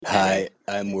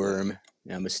I'm Wirm.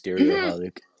 I'm a Mhm.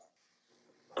 stereoholic.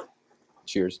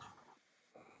 Cheers.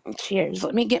 Cheers.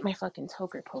 Let me get my fucking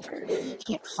toker poker. I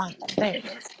can't find it. There it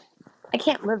is. I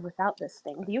can't live without this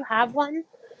thing. Do you have one?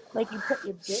 Like you put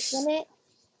your dick in it.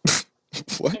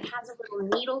 What? It has a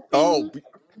little needle Oh, thingy. you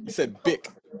You can said Bic.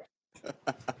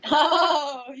 poke.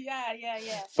 Oh yeah, yeah,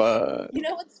 yeah. Fuck. You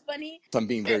know what's funny? I'm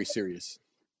being very serious.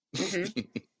 Mm-hmm.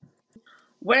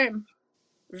 Worm.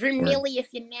 Wirm. Vermilly if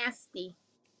you're nasty.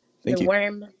 The Thank you.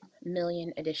 Worm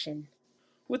Million Edition.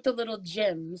 With the little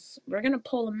gems, we're gonna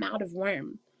pull them out of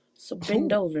Worm. So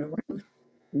bend Oh, over,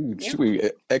 Worm. should Yeah.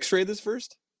 we X-ray this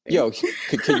first? Yo,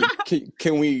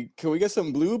 can we get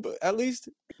some lube at least?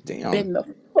 Damn. Bend the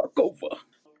fuck over.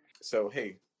 So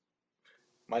hey,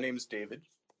 my name is David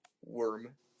Wirm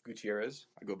Gutierrez.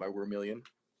 I go by Wirmillion.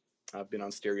 I've been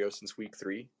on stereo since week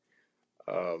 3.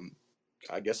 Um,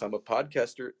 I guess I'm a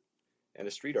podcaster and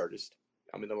a street artist.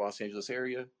 I'm in the Los Angeles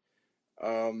area.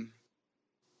 Um,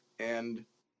 and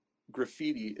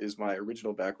graffiti is my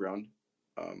original background.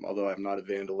 Although I'm not a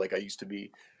vandal like I used to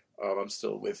be, I'm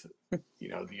still with,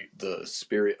 the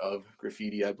spirit of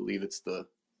graffiti. I believe it's the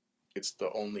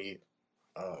only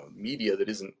media that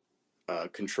isn't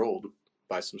controlled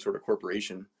by some sort of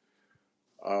corporation.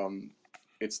 Um,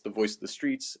 it's the voice of the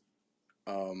streets.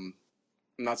 Um,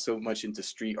 I'm not so much into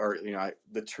street art.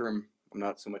 The term I'm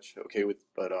not so much okay with,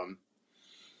 but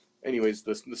anyways,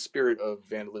 the spirit of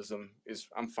vandalism is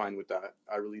I'm fine with that.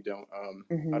 I really don't.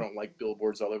 I Mm-hmm. don't like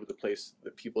billboards all over the place.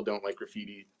 That people don't like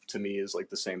graffiti to me is like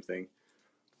the same thing.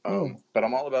 Mm. But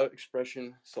I'm all about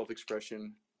expression,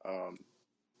 self-expression. Um,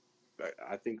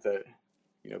 I think that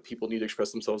people need to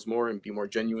express themselves more and be more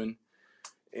genuine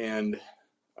and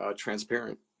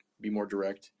transparent, be more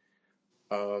direct.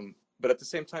 But at the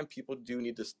same time, people do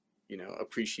need to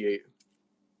appreciate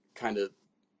kind of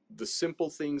the simple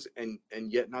things and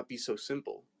yet not be so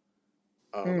simple.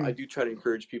 I Mm. do try to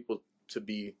encourage people to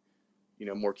be,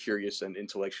 more curious and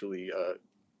intellectually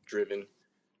driven.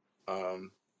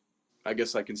 Um, I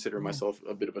guess I consider myself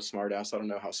a bit of a smart ass. I don't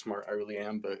know how smart I really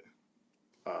am, but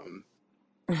um,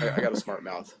 I got a smart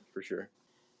mouth for sure.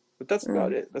 But that's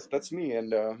about Mm. it. That's me,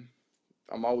 and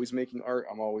I'm always making art.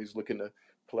 I'm always looking to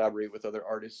collaborate with other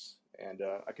artists, and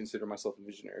I consider myself a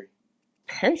visionary.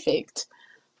 Perfect.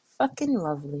 Fucking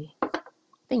lovely.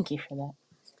 Thank you for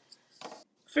that.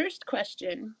 First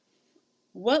question.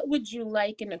 What would you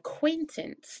like an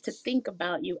acquaintance to think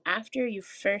about you after you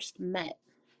first met?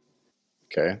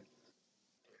 Okay.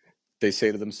 They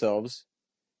say to themselves,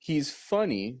 "He's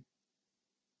funny,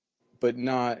 but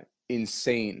not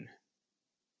insane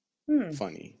Hmm.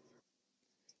 funny."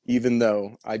 Even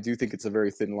though I do think it's a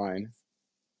very thin line.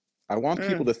 I want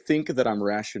people Mm. to think that I'm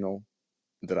rational,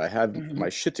 that I have Mm-hmm. my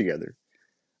shit together.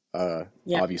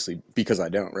 Yeah. Obviously, because I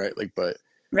don't, right? Like, but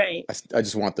Right. I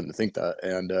just want them to think that.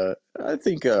 And I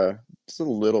think just a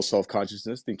little self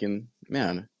consciousness, thinking,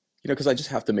 man, because I just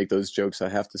have to make those jokes. I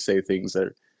have to say things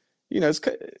that,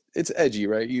 it's edgy,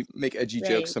 right? You make edgy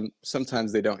jokes. Right.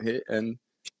 Sometimes they don't hit, and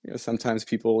sometimes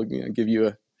people give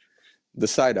you the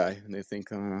side eye, and they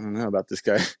think, oh, I don't know about this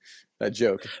guy, that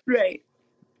joke, Right.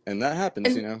 and that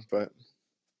happens, And but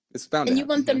it's bound to and you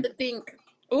happen, want them to think,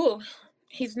 oh,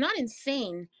 he's not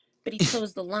insane, but he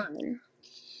toes the line.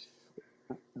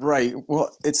 Right.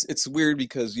 Well, it's weird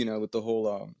because with the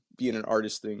whole being an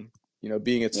artist thing,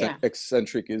 being Yeah.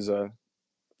 eccentric is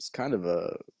it's kind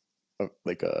of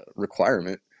like a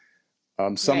requirement.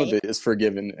 Some of Right. it is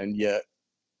forgiven, and yet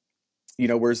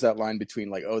where's that line between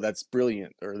like, oh, that's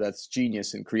brilliant, or that's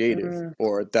genius and creative, Mm-hmm.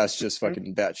 or that's just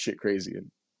fucking batshit crazy and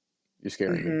you're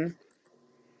scaring me.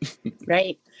 Mm-hmm.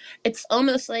 Right. It's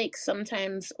almost like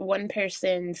sometimes one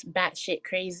person's batshit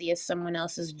crazy is someone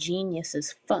else's genius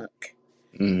as fuck.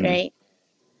 Hmm. Right.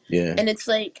 Yeah. And it's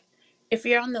like, if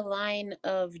you're on the line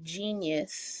of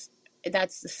genius,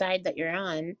 that's the side that you're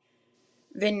on,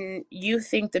 then you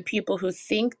think the people who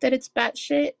think that it's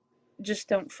batshit just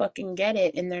don't fucking get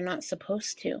it and they're not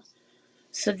supposed to.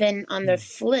 So then on the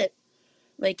flip,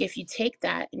 like if you take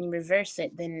that and you reverse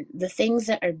it, then the things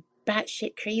that are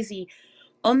batshit crazy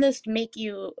almost make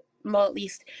you, well, at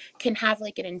least can have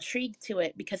like an intrigue to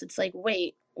it because it's like,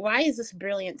 wait, why is this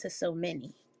brilliant to so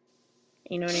many?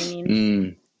 You know what I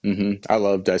mean? Mm. Hmm. I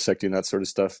love dissecting that sort of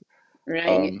stuff. Right.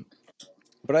 Um,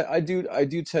 but I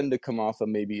do tend to come off of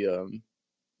maybe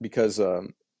because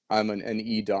I'm an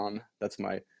NE Don. That's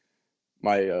my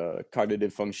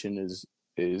cognitive function is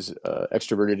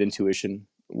extroverted intuition,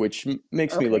 which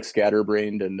makes me look Okay.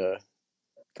 scatterbrained and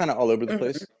kind of all over the Mm-hmm.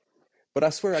 place. But I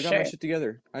swear I got my Sure. shit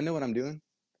together. I know what I'm doing.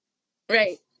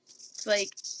 Right. It's like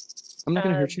I'm not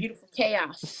gonna hurt you. beautiful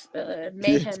chaos, Yeah.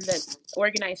 mayhem that's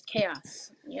organized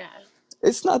chaos. Yeah.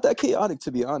 It's not that chaotic,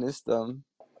 to be honest.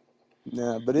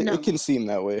 Yeah, but it No. can seem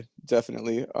that way,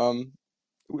 definitely.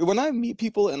 When I meet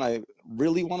people and I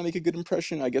really want to make a good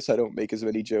impression, I guess I don't make as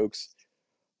many jokes.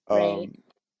 Right.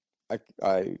 Um,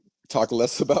 I talk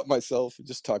less about myself,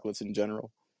 just talk less in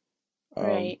general. Um,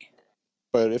 Right.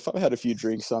 but if I've had a few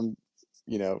drinks, I'm,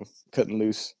 you know, cutting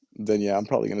loose, then yeah, I'm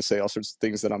probably gonna say all sorts of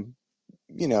things that I'm,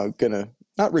 gonna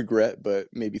not regret, but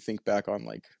maybe think back on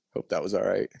like, hope that was all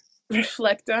right.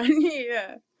 Reflect on.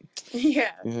 Yeah.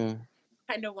 Yeah. Yeah.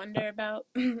 Kind of wonder about.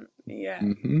 Yeah.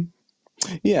 hmm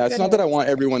Yeah, it's Good not that I answer. want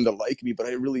everyone to like me, but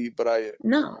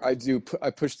No.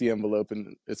 I push the envelope,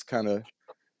 and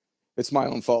it's my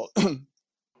own fault.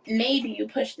 Maybe you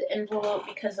push the envelope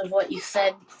because of what you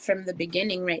said from the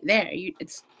beginning right there. You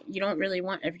don't really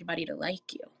want everybody to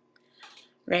like you,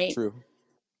 right? True.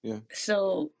 Yeah.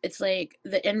 So it's like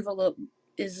the envelope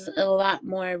is a lot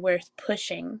more worth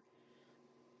pushing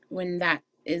when that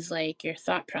is like your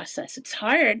thought process. It's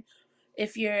hard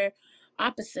if you're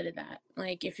opposite of that.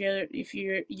 Like if you're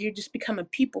you just become a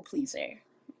people pleaser,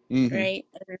 hmm right?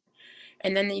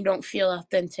 And then you don't feel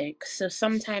authentic. So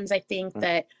sometimes I think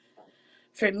that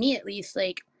for me at least,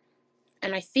 like,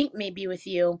 and I think maybe with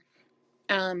you,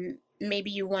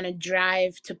 maybe you want to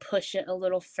drive to push it a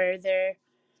little further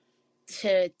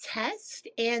to test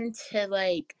and to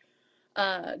like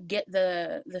get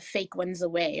the fake ones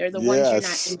away or the ones you're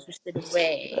not Yes, interested in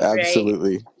away, right?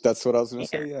 absolutely. That's what I was gonna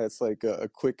Yeah. say. Yeah, it's like a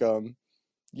quick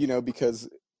because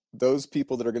those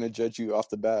people that are gonna judge you off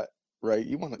the bat, right?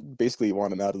 You want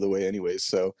them out of the way anyways.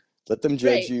 So let them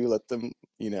judge Right. you, let them,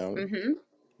 you know, Mhm.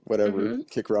 whatever, Mhm.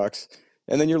 kick rocks.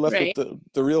 And then you're left with Right.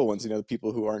 the real ones, the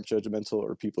people who aren't judgmental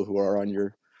or people who are on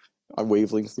your on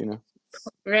wavelength.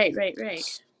 Right, right,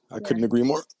 right. I Yeah. couldn't agree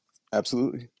more.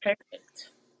 Absolutely.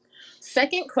 Perfect.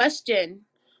 Second question.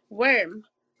 Worm,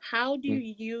 how do Mm.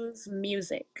 you use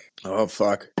music? Oh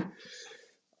fuck.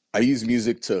 I use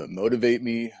music to motivate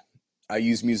me. I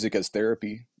use music as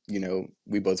therapy.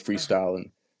 We both freestyle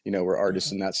and we're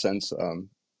artists in that sense.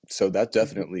 So that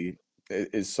definitely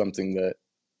is something that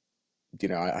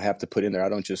I have to put in there. I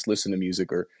don't just listen to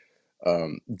music or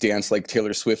dance like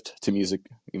Taylor Swift to music,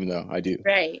 even though I do.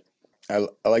 Right. I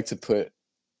like to put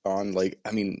on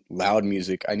loud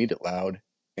music. I need it loud,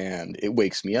 and it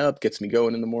wakes me up, gets me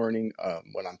going in the morning.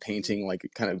 When I'm painting, like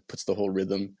it kind of puts the whole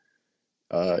rhythm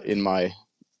Mm-hmm. in my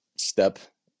step,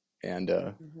 and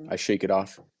Mm-hmm. I shake it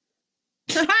off.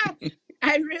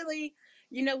 I really,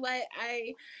 you know what?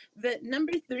 The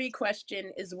number three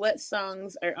question is what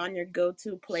songs are on your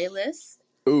go-to playlist?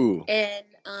 Ooh, And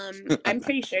I'm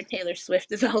pretty sure Taylor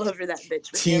Swift is all over that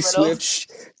bitch with your T little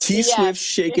Swift, T yeah. Swift,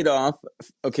 shake it off.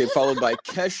 Okay, followed by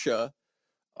Kesha.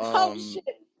 Oh Um, shit!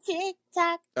 Tick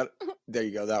tock. that, there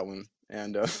you go, that one.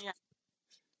 And Yeah.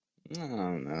 I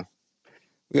don't know.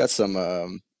 We got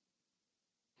some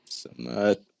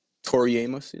Tori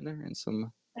Amos in there, and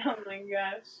some. Oh my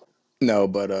gosh. No,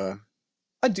 but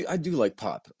I do like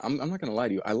pop. I'm not gonna lie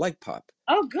to you. I like pop.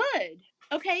 Oh, good.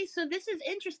 Okay, so this is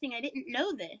interesting. I didn't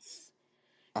know this.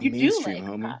 I'm You do mainstream,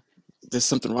 like homie. pop. There's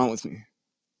something wrong with me.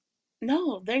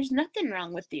 No, there's nothing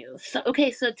wrong with you. So,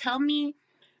 okay, so tell me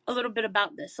a little bit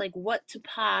about this. Like, what to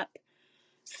pop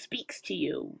speaks to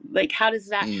you? Like, how does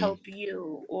that Mm. help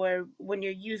you? Or when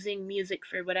you're using music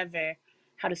for whatever,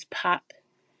 how does pop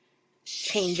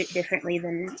change it differently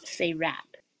than, say, rap?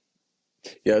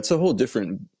 Yeah, it's a whole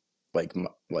different like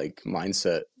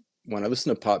mindset. When I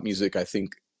listen to pop music, I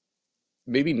think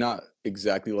maybe not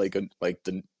exactly like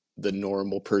the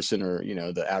normal person or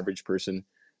the average person,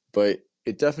 but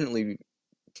it definitely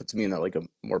puts me in a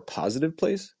more positive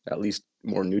place, at least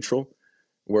more neutral.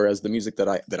 Whereas the music that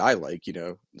I like,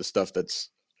 the stuff that's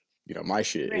my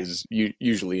shit Right. is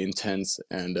usually intense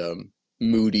and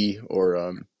moody or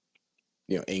Ah,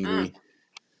 angry,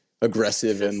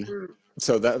 aggressive, so and some,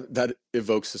 so that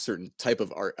evokes a certain type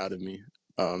of art out of me.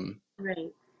 Um,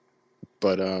 right.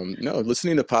 but no,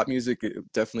 listening to pop music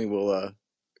it definitely will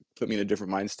put me in a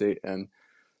different mind state. And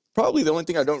probably the only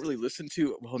thing I don't really listen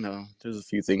to, well, no, there's a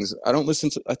few things I don't listen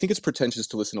to. I think it's pretentious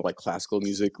to listen to like classical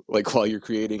music, like while you're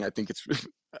creating. I think it's,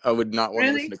 I would not want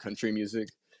to listen Really? to country music.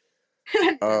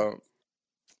 No. Uh,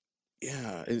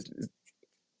 yeah,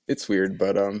 it's weird,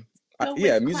 but So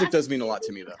yeah, with music does classical mean a lot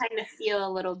to music, me you though. kind of feel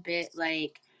a little bit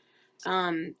like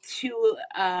too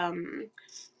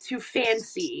too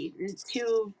fancy,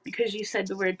 too because you said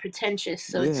the word pretentious.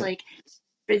 So it's Yeah, like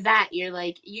for that you're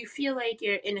like you feel like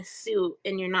you're in a suit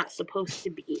and you're not supposed to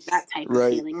be that type of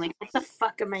right. feeling. Like what the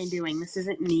fuck am I doing? This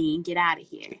isn't me. Get out of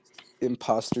here.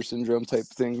 Imposter syndrome type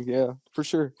thing. Yeah, for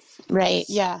sure. Right.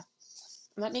 Yeah.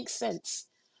 That makes sense.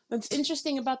 What's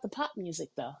interesting about the pop music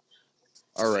though?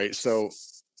 All right, so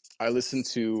I listen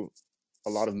to a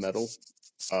lot of metal.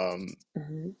 Um,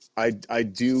 Hmm. I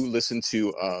do listen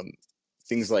to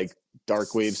things like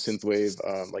dark wave, synth wave,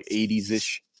 like 80s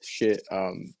ish shit.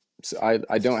 So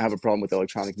I don't have a problem with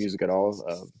electronic music at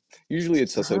all. Usually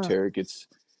it's Uh-huh. esoteric.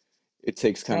 It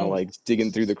takes kind of Right. like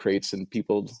digging through the crates, and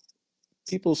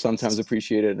people sometimes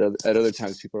appreciate it. At other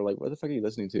times, people are like, "What the fuck are you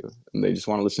listening to?" And they just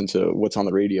want to listen to what's on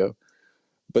the radio.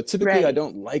 But typically, I Right.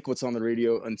 don't like what's on the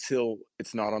radio until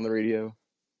it's not on the radio,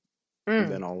 and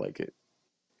Mm. then I'll like it.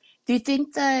 Do you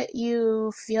think that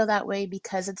you feel that way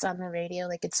because it's on the radio?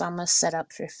 Like it's almost set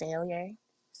up for failure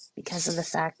because of the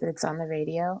fact that it's on the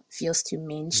radio? It feels too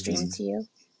mainstream Mm-hmm. to you?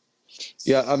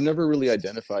 Yeah, I've never really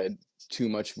identified too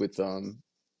much with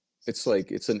it's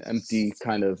like it's an empty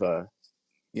kind of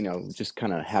just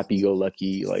kind of happy go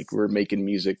lucky, like we're making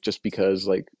music just because,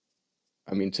 like,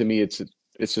 I mean, to me it's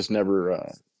just never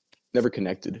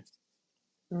connected.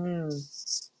 Mm.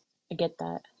 I get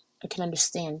that. I can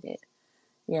understand it.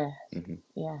 Yeah. Hmm.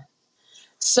 Yeah.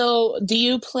 So, do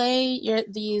you play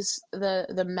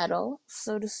the metal?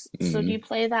 So do Hmm. you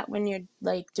play that when you're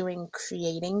like doing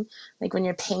creating, like when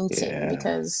you're painting Yeah,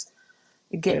 because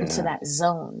you get into yeah, that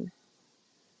zone?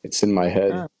 it's in my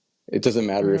head. Mm. It doesn't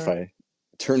matter if Hmm. I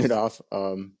turn it off.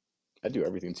 I do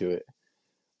everything to it.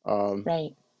 um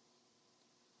Right.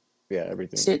 yeah,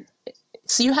 everything. So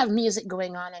so you have music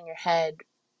going on in your head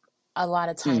a lot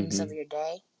of times of Hmm. your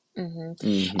day. Hmm.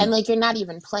 And Hmm. like you're not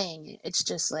even playing it. It's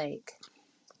just like,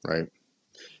 Right.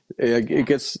 It yeah,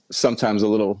 gets sometimes a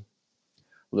little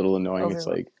annoying. It's over,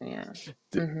 like yeah.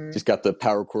 Hmm. just got the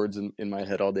power chords in my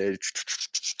head all day.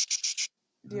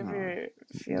 Do you Uh, ever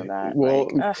feel that well,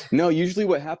 like, ugh, no, usually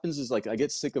what happens is like I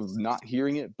get sick of not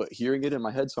hearing it, but hearing it in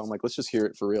my head. So I'm like, let's just hear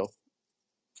it for real.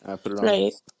 And I put it on.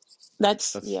 right?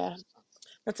 That's, That's yeah,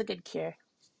 that's a good cure.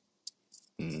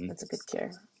 mm, That's a good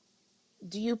cure.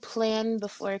 Do you plan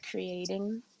before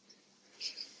creating?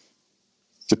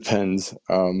 depends.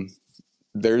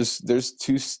 There's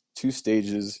two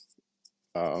stages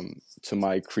to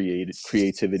my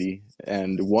creativity,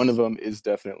 and one of them is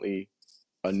definitely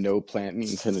a no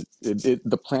planning kind of.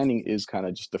 The planning is kind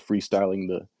of just the freestyling,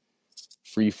 the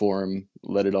free form,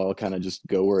 let it all kind of just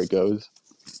go where it goes.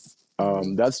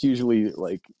 Hmm. That's usually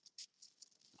like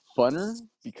funner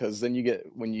because then you get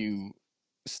when you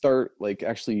start like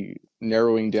actually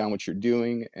narrowing down what you're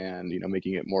doing and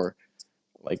making it more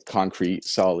like concrete,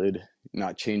 solid,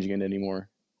 not changing it anymore.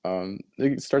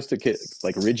 It starts to get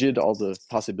like rigid. All the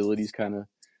possibilities kind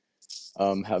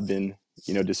of have been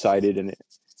decided, and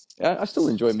I still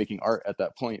enjoy making art at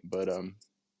that point, but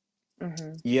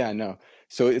Hmm. yeah, no.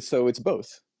 So it's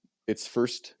both. It's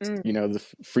first, Mm, the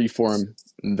free form,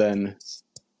 and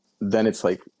then it's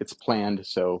like it's planned.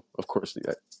 So of course,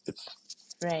 yeah, it's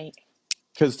right.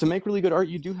 because to make really good art,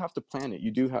 you do have to plan it.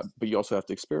 You do have, but you also have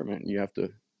to experiment. You have to,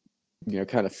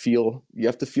 kind of feel. You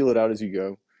have to feel it out as you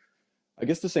go. I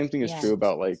guess the same thing is Yeah. true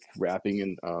about like rapping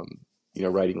and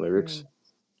writing lyrics. Mm,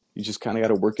 You just kind of got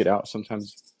to work it out.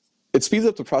 Sometimes it speeds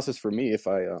up the process for me if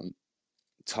I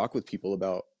talk with people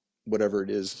about whatever it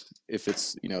is. If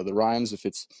it's the rhymes, if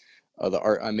it's the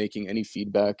art I'm making, any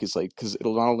feedback is like because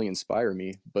it'll not only inspire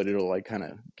me, but it'll like kind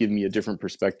of give me a different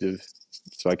perspective,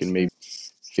 so I can mm, maybe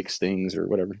fix things or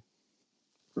whatever.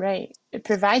 right. It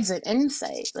provides an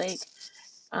insight. Like,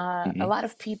 a Hmm. lot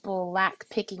of people lack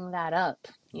picking that up.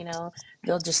 You know,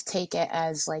 they'll just take it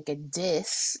as like a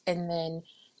diss and then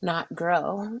not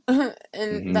grow.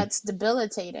 And Hmm. that's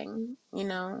debilitating, you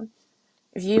know.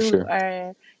 If For you sure.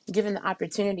 are given the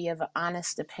opportunity of an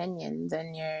honest opinion,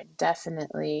 then you're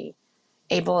definitely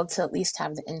able to at least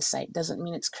have the insight. Doesn't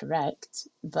mean it's correct,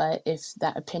 but if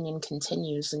that opinion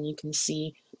continues, then you can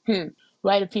see, hmm,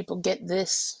 why do people get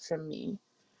this from me?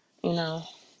 You know,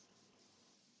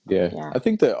 Yeah, yeah, I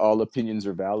think that all opinions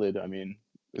are valid. I mean,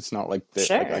 it's not like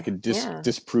that. Like I sure, could yeah,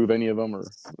 disprove any of them,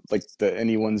 or like that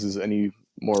anyone's is any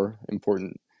more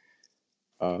important.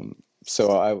 Um, so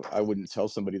I wouldn't tell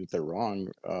somebody that they're wrong.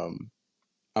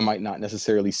 I might not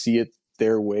necessarily see it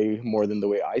their way more than the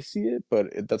way I see it, but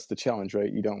that's the challenge,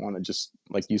 right? You don't want to just,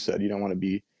 like you said, you don't want to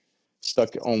be stuck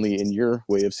only in your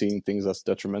way of seeing things that's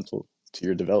detrimental to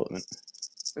your development.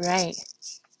 right,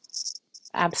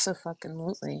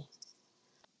 absolutely.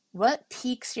 What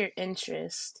piques your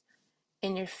interest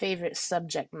in your favorite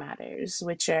subject matters,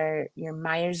 which are your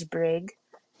Myers Briggs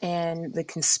and the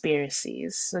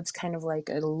conspiracies? So it's kind of like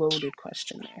a loaded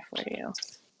question there for you.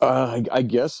 I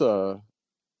guess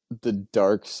the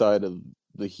dark side of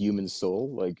the human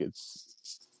soul, like it's.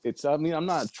 I mean, I'm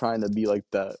not trying to be like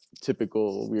that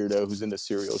typical weirdo who's into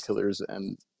serial killers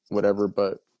and whatever,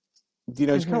 but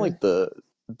it's kind of Mm-hmm. like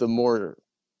the more,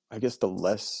 I guess, the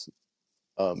less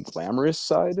glamorous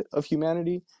side of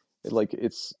humanity. Like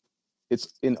it's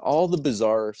in all the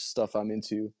bizarre stuff I'm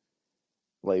into.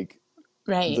 Like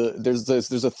Right.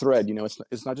 there's a thread. You know,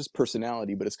 it's not just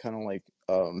personality, but it's kind of like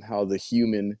how the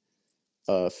human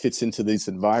fits into this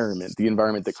environment, the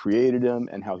environment that created him,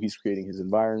 and how he's creating his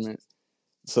environment.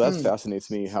 So that Mm,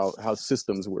 fascinates me, how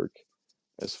systems work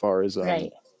as far as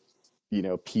right. you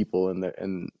know, people and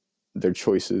their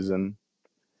choices. And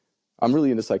I'm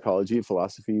really into psychology and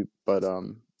philosophy, but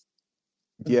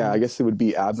yeah, I Hmm. guess it would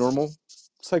be abnormal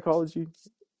psychology.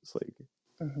 It's like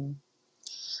Hmm.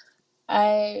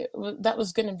 That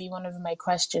was going to be one of my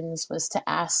questions, was to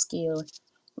ask you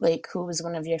like who was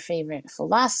one of your favorite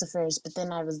philosophers, but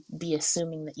then I would be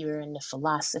assuming that you were into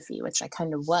philosophy, which I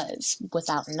kind of was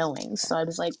without knowing. So I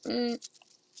was like,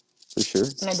 for sure.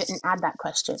 and I didn't add that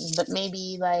question. But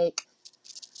maybe like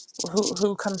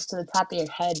who comes to the top of your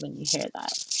head when you hear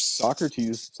that?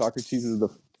 Socrates is the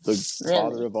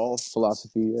father Really? of all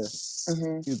philosophy. Yeah.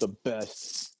 Mhm. He's the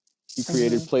best. He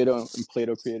created Mhm. Plato, and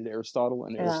Plato created Aristotle,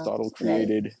 and Yeah. Aristotle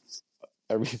Right. created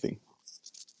everything.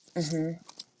 Mhm.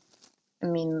 I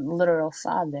mean, literal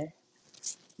father.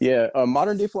 Yeah,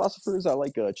 modern day philosophers, I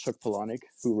like Chuck Palahniuk,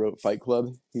 who wrote Fight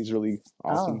Club. He's really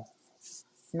awesome. Oh,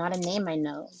 not a name I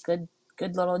know. Good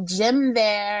little gem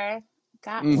there.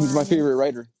 Got He's my one. favorite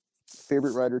writer.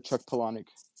 Favorite writer, Chuck Palahniuk.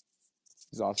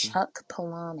 He's awesome. Chuck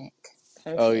Palahniuk.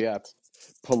 Oh yeah, Perfect.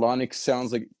 Palahniuk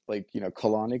sounds like you know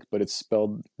colonic, but it's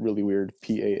spelled really weird.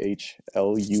 Pahluik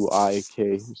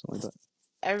or something like that.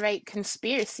 All right,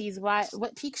 conspiracies. Why?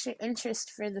 What piques your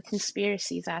interest for the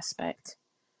conspiracies aspect?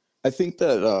 I think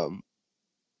that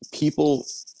people,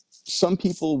 some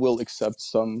people will accept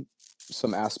some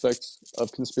aspects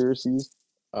of conspiracies,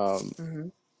 um, Mm-hmm.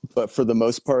 but for the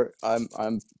most part,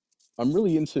 I'm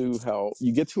really into how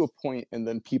you get to a point and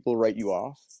then people write you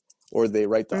off, or they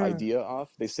write the Mm, idea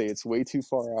off. They say it's way too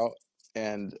far out,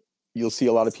 and you'll see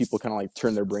a lot of people kind of like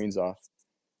turn their brains off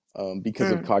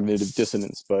because of mm, cognitive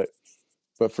dissonance. But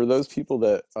for those people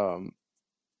that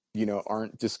you know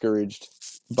aren't discouraged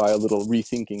by a little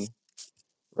rethinking,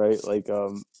 right? Like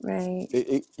right.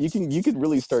 you could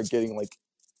really start getting like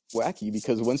wacky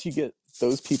because once you get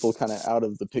those people kind of out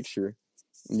of the picture,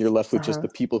 you're left with just Uh-huh. the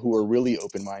people who are really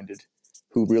open-minded,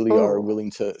 who really are Oh,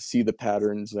 willing to see the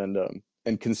patterns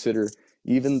and consider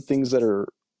even things that are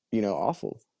you know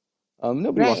awful.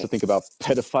 Nobody wants to right, think about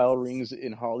pedophile rings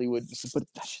in Hollywood, but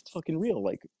that shit's fucking real.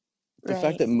 Like the fact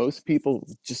right. that most people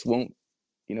just won't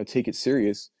you know take it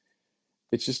serious.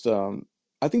 It's just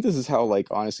I think this is how like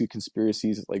honestly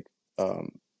conspiracies like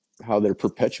um how they're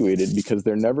perpetuated because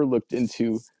they're never looked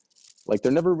into, like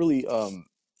they're never really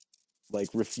like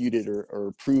refuted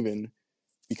or proven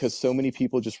because so many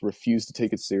people just refuse to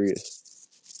take it serious.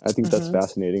 I think that's Mm-hmm.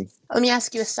 fascinating. Let me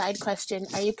ask you a side question.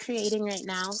 Are you creating right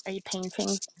now? Are you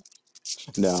painting?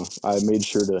 No, I made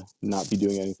sure to not be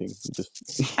doing anything. Just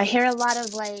I hear a lot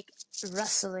of like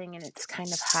rustling and it's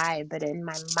kind of high, but in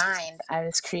my mind, I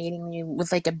was creating you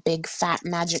with like a big fat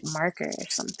magic marker or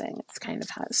something. It's kind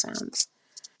of how it sounds.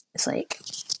 It's like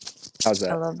how's a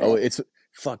that? little Oh, bit. it's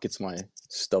fuck. It's my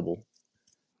stubble.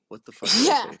 What the fuck did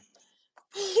I Yeah. say?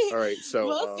 All right, so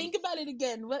Well, think about it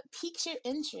again. What piques your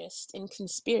interest in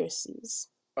conspiracies?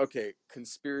 okay,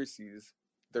 conspiracies,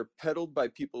 they're peddled by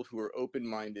people who are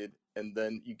open-minded, and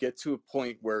then you get to a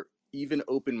point where even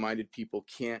open-minded people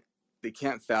can't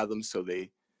fathom, so they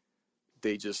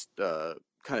just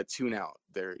kind of tune out.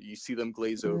 There, you see them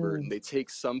glaze over, Mm. and they take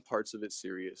some parts of it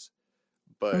serious,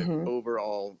 but Mm-hmm.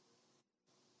 overall,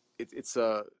 it's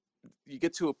you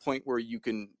get to a point where you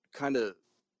can kind of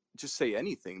just say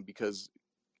anything because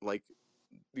like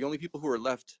the only people who are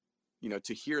left you know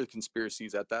to hear the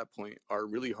conspiracies at that point are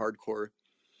really hardcore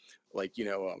like you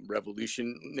know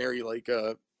revolutionary like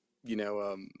you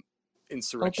know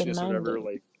Open insurrectionists or whatever, minded.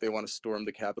 like they want to storm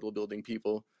the capitol building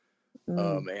people, Mm.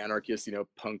 anarchists, you know,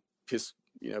 punk piss,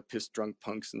 you know, piss drunk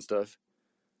punks and stuff,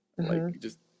 like Mm-hmm.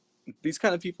 just these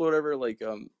kind of people or whatever, like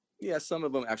yeah, some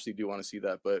of them actually do want to see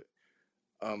that, but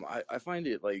I find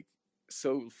it like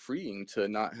so freeing to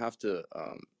not have to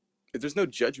there's no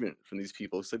judgment from these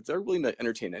people, so they're willing to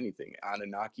entertain anything.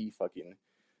 Anunnaki, fucking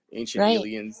ancient Right.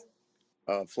 aliens,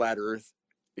 flat earth.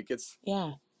 it gets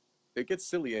Yeah. it gets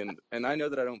silly, and I know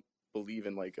that I don't believe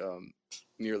in like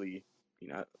nearly, you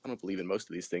know, I don't believe in most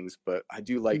of these things, but I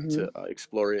do like Mm-hmm. to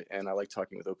explore it, and I like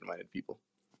talking with open-minded people.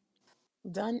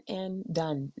 Done and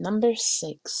done. Number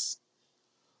 6.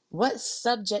 What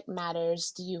subject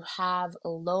matters do you have a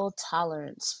low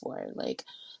tolerance for? Like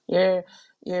you're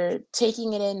you're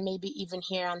taking it in maybe even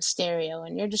here on stereo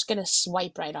and you're just gonna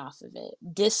swipe right off of it.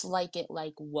 Dislike it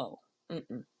like whoa.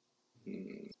 Mm-mm.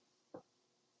 Hmm.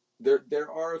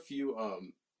 there are a few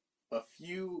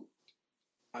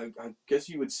I guess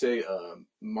you would say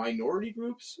minority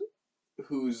groups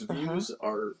whose Uh-huh. views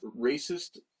are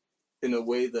racist in a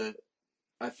way that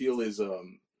I feel is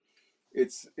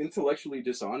it's intellectually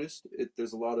dishonest.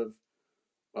 There's a lot of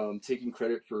taking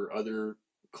credit for other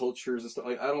cultures and stuff.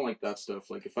 Like I don't like that stuff.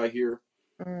 Like if I hear,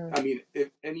 Mm, I mean, if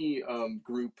any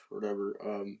group or whatever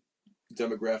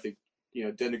demographic,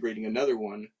 denigrating another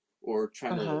one or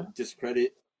trying to uh-huh.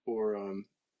 discredit or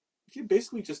you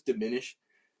basically just diminish.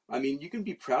 I mean, you can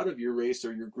be proud of your race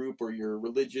or your group or your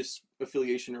religious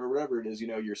affiliation or whatever it is,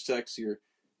 your sex, your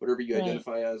whatever you Right,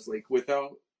 identify as, like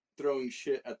without throwing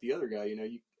shit at the other guy.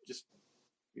 You just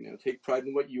take pride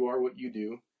in what you are, what you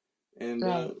do, and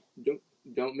right, don't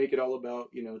don't make it all about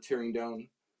tearing down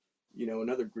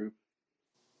another group.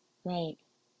 right.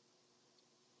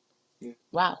 Yeah.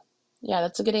 Wow. Yeah,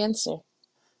 that's a good answer.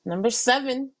 Number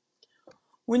 7.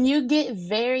 When you get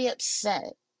very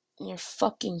upset and you're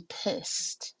fucking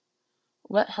pissed,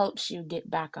 what helps you get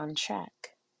back on track?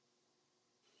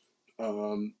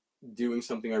 Um, Doing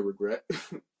something I regret,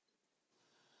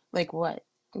 Like what?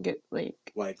 Get like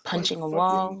like punching a fucking.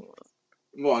 wall?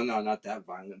 Well, no, not that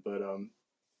violent, but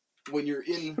when you're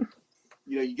in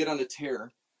you get on a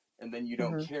tear and then you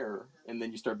don't Mm-hmm. care and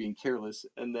then you start being careless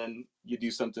and then you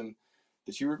do something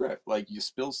that you regret, like you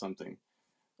spill something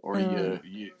or Mm.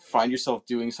 you find yourself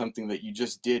doing something that you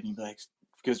just did and you be like,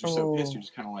 because you're so pissed, you're Oh.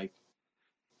 just kind of like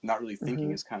not really thinking.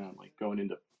 Mm-hmm. It's kind of like going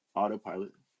into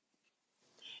autopilot.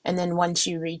 And then once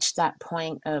you reach that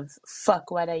point of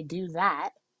fuck what I do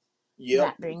that, Yep,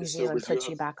 that it brings you and sobers you puts up.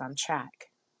 you back on track.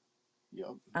 Yep.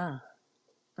 Ah,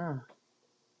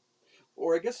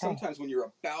 Or I guess okay. sometimes when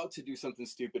you're about to do something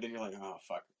stupid and you're like, oh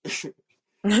fuck,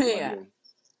 what am I Yeah. doing?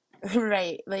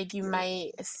 Right. Like you Yeah.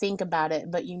 might think about it,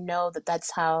 but you know that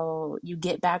that's how you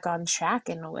get back on track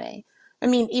in a way. I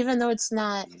mean, even though it's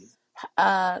not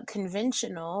Mm-hmm.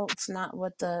 conventional, it's not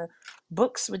what the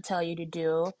books would tell you to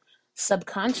do.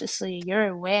 Subconsciously, you're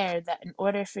aware that in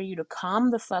order for you to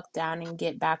calm the fuck down and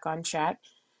get back on track,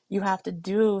 you have to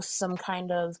do some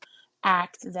kind of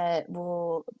act that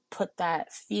will put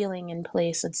that feeling in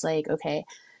place. It's like, okay,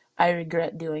 I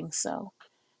regret doing so,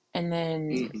 and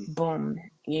then Mm-hmm. boom,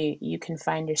 you can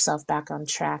find yourself back on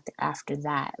track after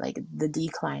that. Like the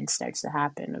decline starts to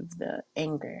happen of the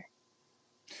anger.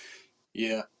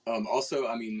 Yeah. Also,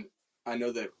 I mean, I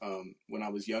know that when I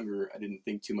was younger, I didn't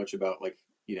think too much about like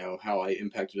how I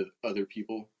impacted other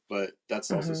people, but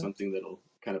that's also Mm-hmm. something that'll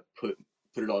kind of put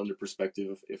it all into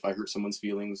perspective. If I hurt someone's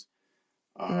feelings,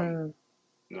 um, Mm,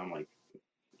 and I'm like,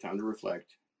 time to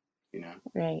reflect. You know.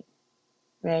 right,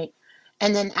 right.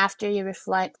 And then after you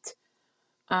reflect,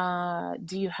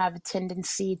 do you have a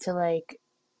tendency to like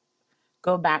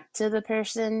go back to the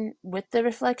person with the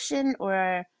reflection,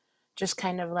 or just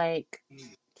kind of like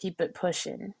keep it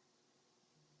pushing?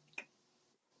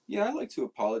 Yeah, I like to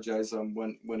apologize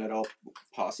when at all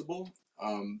possible.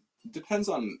 Depends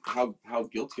on how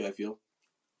guilty I feel.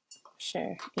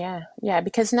 Sure. Yeah. Yeah.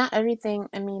 Because not everything,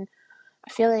 I mean,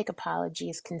 I feel like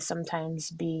apologies can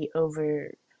sometimes be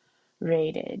overrated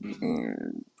Mm-hmm.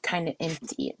 and kind of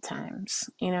empty at times.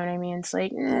 You know what I mean? It's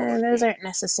like, those Yeah. aren't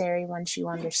necessary once you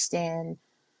understand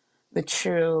the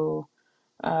true,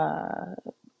 uh,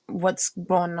 what's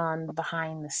going on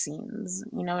behind the scenes.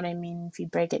 You know what I mean? If you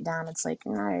break it down, it's like,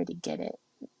 I already get it.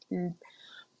 And,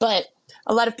 but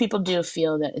a lot of people do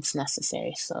feel that it's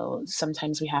necessary. So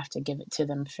sometimes we have to give it to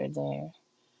them for their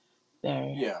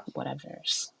Yeah.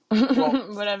 whatevers.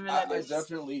 Well, Whatever that I is.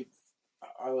 definitely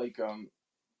I like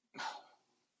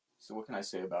so what can I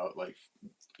say about like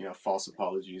false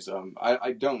apologies?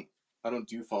 I don't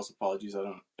do false apologies. I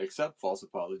don't accept false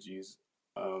apologies.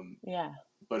 Um, Yeah.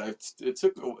 but it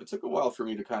took a while for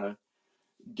me to kind of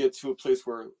get to a place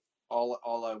where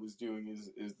all I was doing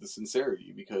is the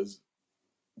sincerity, because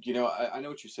I know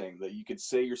what you're saying, that you could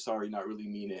say you're sorry, not really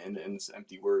mean it, and it's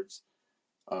empty words.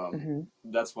 Um, Mm-hmm.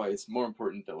 that's why it's more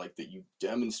important that like that you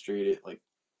demonstrate it, like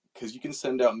because you can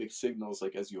send out mixed signals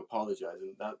like as you apologize,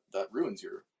 and that ruins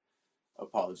your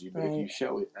apology. But if you Right.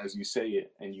 show it as you say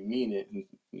it and you mean it, and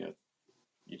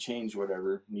you change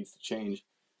whatever needs to change,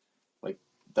 like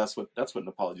that's what an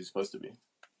apology is supposed to be.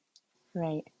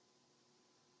 Right.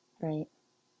 Right.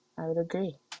 I would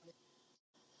agree.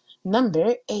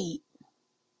 Number 8.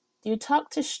 Do you talk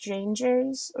to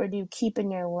strangers or do you keep in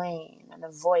your lane and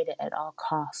avoid it at all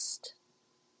cost?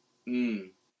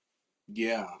 Mm,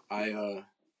 yeah, I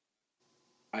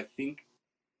think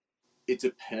it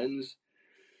depends.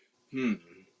 Hmm.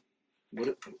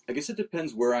 What I guess it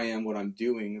depends where I am, what I'm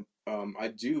doing. I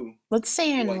do Let's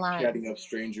say you're in like line. chatting up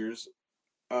strangers.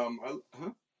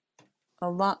 Huh?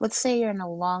 let's say you're in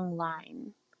a long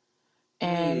line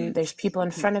and Mm. there's people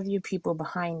in front of you, people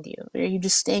behind you. Are you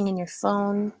just staying in your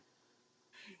phone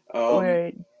Yeah. Um,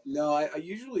 or no, I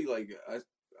usually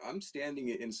I'm standing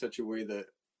it in such a way that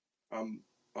I'm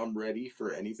I'm ready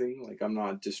for anything. Like I'm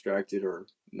not distracted or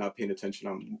not paying attention.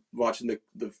 I'm watching the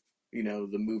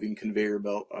the moving conveyor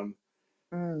belt.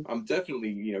 mm, I'm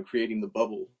definitely creating the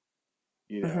bubble.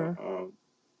 You know, mm-hmm,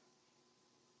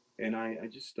 and I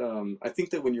just I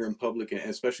think that when you're in public and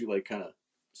especially like kind of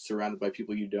surrounded by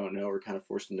people you don't know or kind of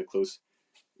forced into close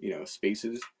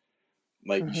spaces,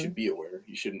 like you mm-hmm, should be aware.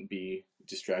 You shouldn't be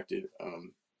distracted.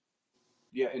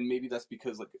 Yeah, and maybe that's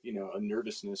because like a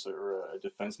nervousness or a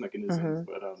defense mechanism, mm-hmm,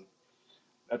 but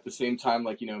at the same time,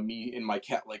 like me in my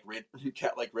cat like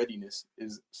readiness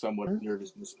is somewhat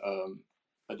nervousness,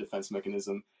 a defense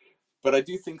mechanism. But I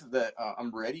do think that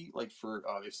I'm ready, like for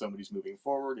if somebody's moving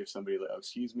forward, if somebody like, oh,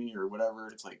 excuse me or whatever.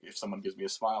 It's like if someone gives me a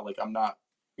smile, like I'm not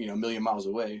a million miles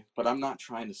away, but I'm not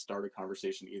trying to start a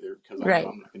conversation either because I know right,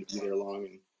 I'm not going to be there long,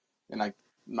 and I'm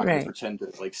not going to right, pretend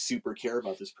to like super care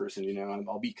about this person, and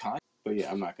I'll be kind, but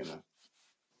yeah, I'm not gonna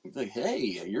like,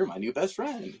 hey, you're my new best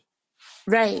friend.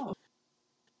 right. Oh,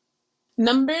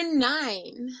 Number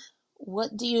 9.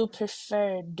 What do you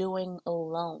prefer doing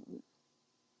alone?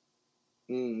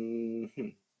 mm-hmm.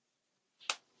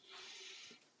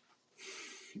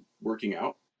 Working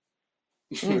out.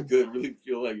 I Mm, really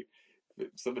feel like if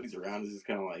somebody's around is just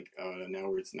kind of like now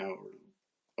we're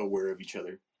aware of each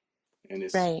other, and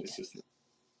right. it's just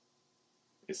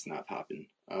it's not popping.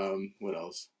 What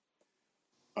else?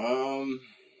 Um,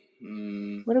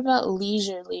 mm, What about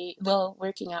leisurely? Well,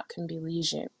 working out can be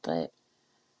leisure, but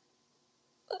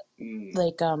mm,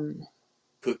 like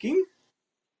cooking.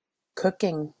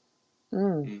 cooking.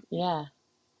 Mm-hmm. Yeah.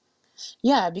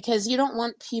 Yeah, because you don't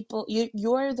want people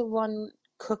you're the one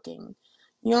cooking.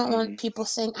 You don't Mm-hmm. want people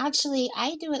saying, "Actually,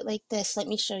 I do it like this. Let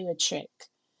me show you a trick."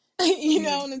 You Mm-hmm.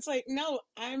 know, and it's like, "No,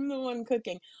 I'm the one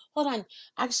cooking. Hold on.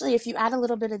 Actually, if you add a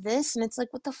little bit of this," and it's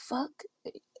like, "What the fuck?"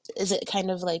 Is it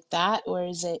kind of like that or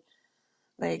is it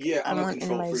like Yeah, I'm I'm a in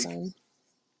control my freak. zone?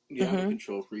 Yeah, I'm a Mhm.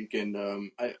 control freak, and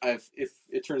I've if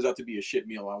it turns out to be a shit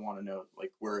meal, I want to know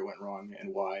like where it went wrong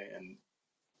and why,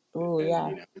 Oh, and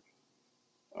yeah.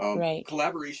 Right.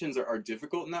 collaborations are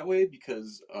difficult in that way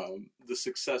because the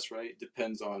success, right,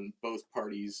 depends on both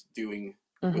parties doing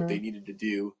what they Mhm. needed to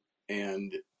do.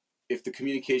 And if the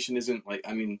communication isn't like,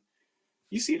 I mean,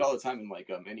 you see it all the time in like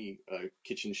any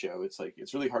kitchen show. It's like,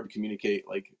 it's really hard to communicate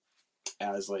like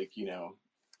as like,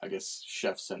 I guess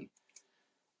chefs and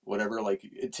whatever. Like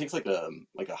it takes like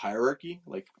a hierarchy,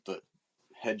 like the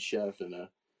head chef and a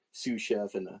sous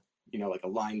chef and like a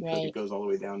line cook. It Right. goes all the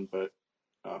way down. But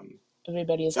um,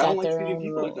 Everybody's I don't got like their treating own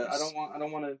people like that. roles. I don't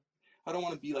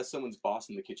want to be like someone's boss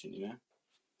in the kitchen.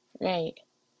 Right.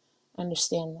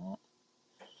 Understand that.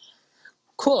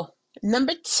 Cool.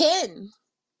 Number 10.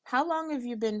 How long have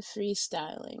you been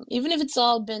freestyling? Even if it's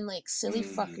all been like silly Mm-hmm.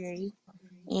 fuckery,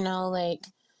 like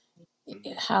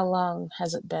Mm-hmm. how long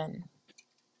has it been?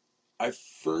 I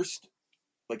first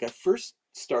I first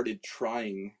started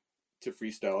trying to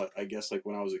freestyle. I guess like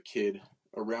when I was a kid,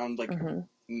 around like Mhm.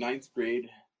 ninth grade.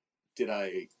 Did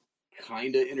I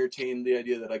kind of entertain the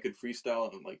idea that I could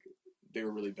freestyle? And like they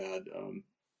were really bad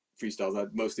freestyles. I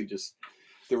mostly just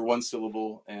they were one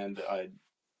syllable, and I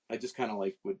just kind of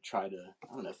like would try to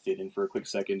I don't know fit in for a quick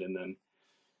second and then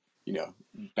you know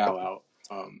bow out.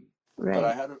 But Right.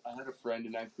 I had a friend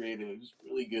in ninth grade and he was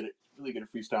really good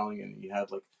at freestyling, and he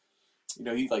had like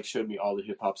he like showed me all the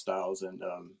hip hop styles,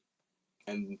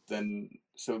 and then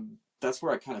so that's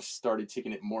where I kind of started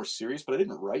taking it more serious. But I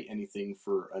didn't write anything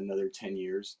for another 10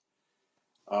 years.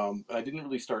 I didn't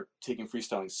really start taking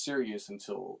freestyling serious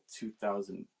until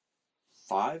 2005.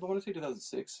 I want to say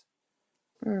 2006.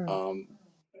 Mm. Um,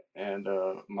 and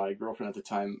my girlfriend at the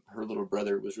time, her little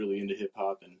brother was really into hip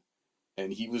hop,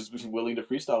 and he was willing to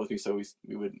freestyle with me. So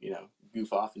we would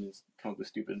goof off and just come up with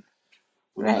stupid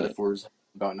little Right. metaphors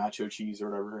about nacho cheese or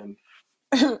whatever.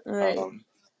 Right. Um,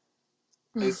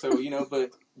 and so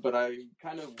but I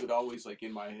kind of would always like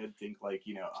in my head think like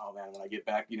oh man, when I get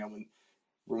back,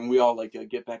 when we all like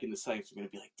get back in the sites, we're gonna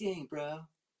be like, dang, bro,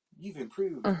 you've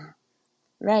improved.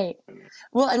 Right. I mean,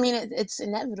 Well, I mean, it's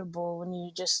inevitable when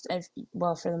you just,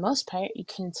 well, for the most part, you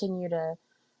continue to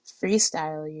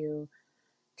freestyle, you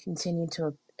continue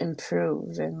to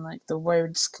improve, and like the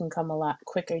words can come a lot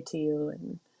quicker to you,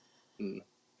 and mm,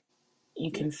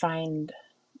 you yeah, can find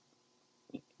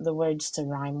the words to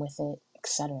rhyme with it,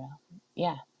 etc.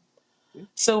 Yeah. yeah.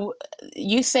 So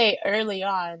you say early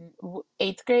on,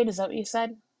 eighth grade, is that what you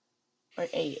said? Or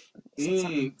eight? You said Mm,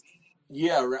 something.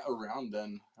 yeah, around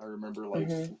then, I remember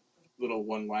Mm-hmm. little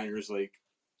one-liners like,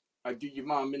 "I do your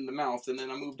mom in the mouth, and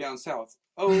then I move down south."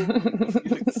 Oh,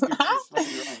 like the stupidest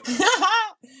fucking rhyme.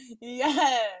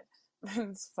 Yeah,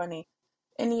 it's funny.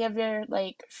 Any of your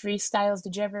like freestyles?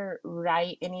 Did you ever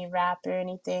write any rap or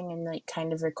anything, and like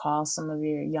kind of recall some of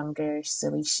your younger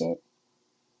silly shit?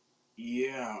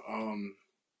 Yeah,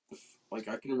 like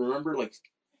I can remember like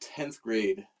 10th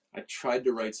grade. I tried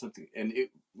to write something, and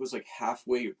it was like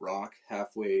halfway rock,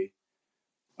 halfway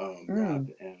rap,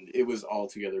 Mm. and it was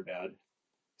altogether bad.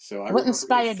 So I What remember it was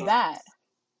inspired some that?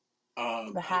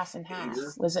 The like half and half.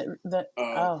 anger. Was it the?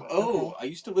 Oh, okay. I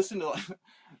used to listen to,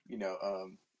 you know,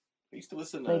 I used to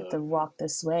listen Like to the Walk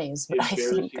This Way is what I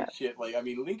think embarrassing of. shit. Like, I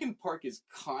mean, Linkin Park is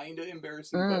kind of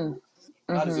embarrassing, but Mm.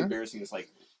 not as Mm-hmm. embarrassing as like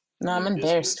No, I'm Limp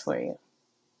embarrassed Bizkit. for you.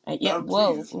 Yeah.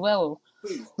 Whoa, Please, whoa.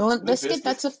 please, The Limp Limp Biscuit. Bizkit.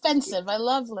 That's offensive. I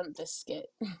love Limp Biscuit.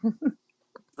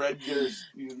 Fred Durst,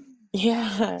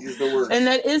 Yeah. he's the And worst.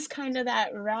 that is kind of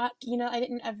that rock, I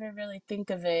didn't ever really think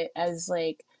of it as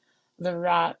like the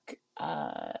rock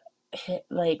hit,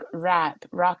 like rock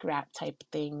rap type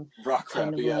thing, Rock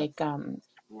kind rap, of yeah. like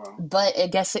Wow. but I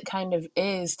guess it kind of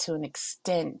is to an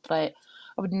extent, but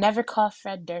I would never call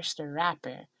Fred Durst a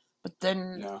rapper. But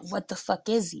then No, what the fuck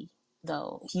is he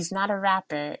though? He's not a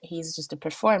rapper, he's just a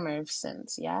performer of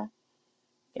sense, yeah?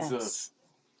 he's a Yes.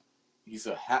 he's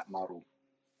a hat model.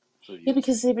 So he Yeah, is.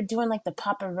 because they were doing like the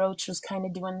Papa Roach was kind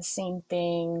of doing the same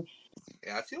thing.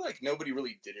 Yeah, I feel like nobody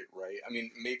really did it right. I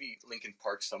mean, maybe Linkin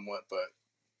Park somewhat, but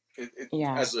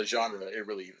Yeah. as a genre, it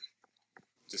really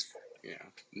just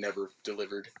never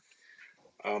delivered.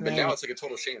 But now Right. it's like a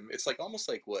total shame. It's like almost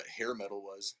like what hair metal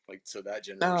was like to that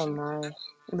Oh generation. my.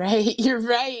 Right. You're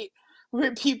right.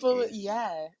 Where people, Yeah.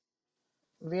 yeah.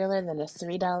 Realer than a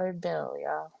 $3 bill,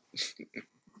 y'all.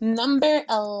 Number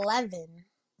 11.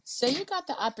 So you got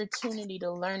the opportunity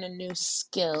to learn a new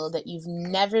skill that you've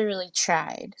never really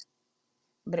tried,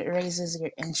 but it raises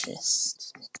your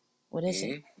interest. What is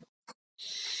it?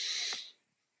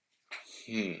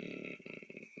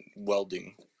 Mm-hmm.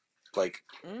 Welding, like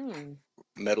Mm,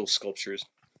 metal sculptures.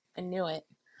 I knew it.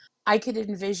 I could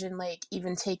envision like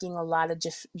even taking a lot of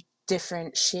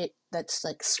different shit that's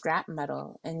like scrap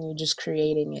metal and you just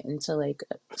creating it into like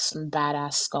some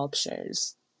badass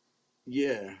sculptures.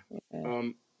 Yeah. Yeah.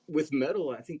 Um, with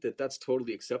metal, I think that that's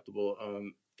totally acceptable.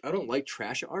 I don't like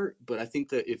trash art, but I think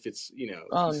that if it's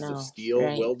Oh pieces of no, steel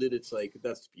right. welded, it's like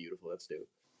that's beautiful. That's dope.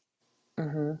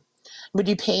 Hmm. Would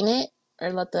you paint it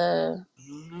or let the I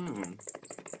don't know.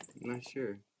 I'm not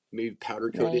sure. Maybe powder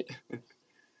coat right, it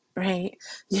right?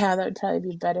 Yeah, that would probably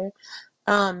be better.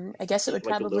 I guess it would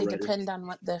like a probably lowrider. depend on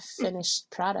what the finished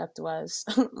product was,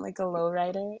 like a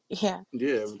lowrider. Yeah.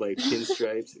 Yeah, with like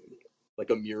pinstripes, like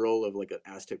a mural of like an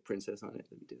Aztec princess on it.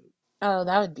 That'd be dope. Oh,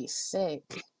 that would be sick.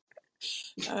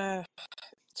 Uh,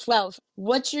 12.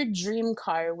 What's your dream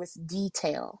car with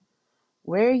detail?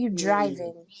 Where are you Hmm.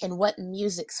 driving and what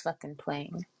music's fucking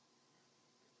playing?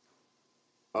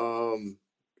 Um,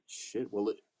 shit.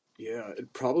 Well, yeah,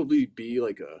 it'd probably be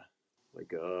like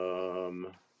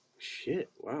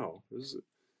shit. Wow, this is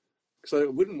because I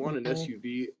wouldn't want an Mm,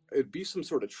 SUV. It'd be some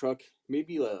sort of truck,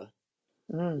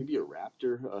 mm, maybe a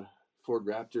Raptor, a Ford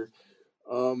Raptor.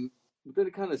 Um, but then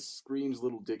it kind of screams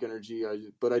little dick energy.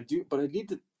 But I need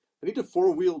to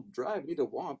four-wheel drive. I need a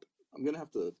Womp. I'm gonna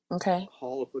have to okay.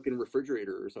 haul a fucking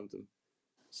refrigerator or something.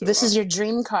 So This is your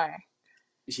dream car,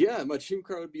 yeah, my dream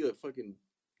car would be a fucking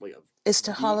like a is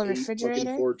to haul a V8 fucking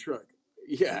refrigerator? Ford truck.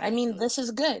 Yeah, I mean, this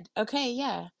is good. Okay,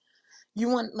 yeah. You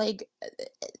want like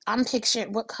I'm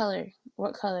picturing what color?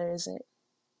 What color is it?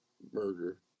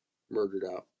 murder, murdered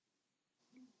out.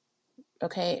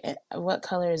 Okay, what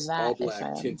color is that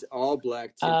if All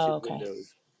black Oh, tinted okay.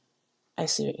 windows. I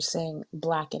see what you're saying.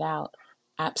 Black it out.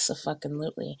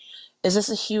 Abso-fucking-lutely. Is this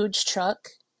a huge truck?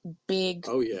 Big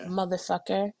Oh yeah,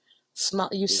 motherfucker? Small.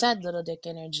 You yeah. said little dick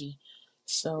energy,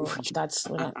 so that's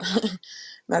what I'm.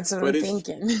 That's what I'm But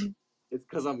thinking. it's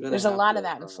because I'm There's a lot of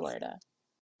that in Florida.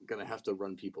 gonna have to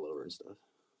run people over and stuff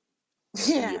in the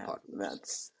Yeah, apocalypse.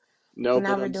 that's No,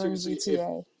 now but we're doing seriously,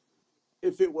 GTA.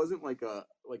 if it wasn't like a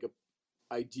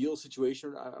ideal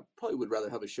situation, I probably would rather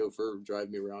have a chauffeur drive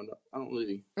me around. I don't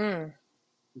really Mm,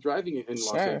 driving in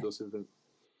Los sure. Angeles isn't.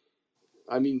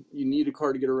 I mean, you need a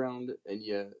car to get around, and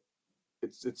yeah,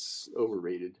 it's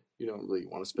overrated. You don't really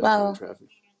want to spend time in Well, traffic.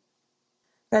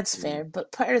 that's Mm. fair.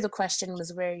 But part of the question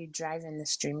was where are you driving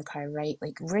this dream car, right?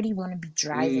 Like, where do you want to be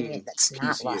driving it that's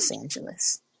not Los PCH.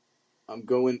 Angeles? I'm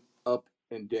going up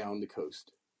and down the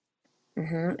coast. Oh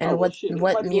And well, what shit. It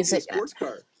what might as well be a music? sports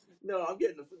car. No, I'm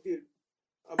getting a dude.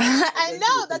 I'm I renting a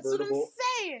know, that's what I'm convertible.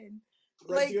 saying.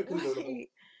 Renting Like, a convertible. wait.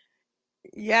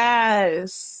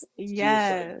 Yes.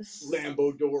 Suicide Yes.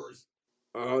 Lambo doors.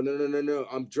 Oh no no no no!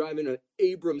 I'm driving an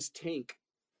Abrams tank,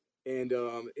 and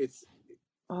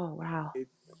Oh wow. it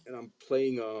and I'm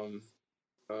playing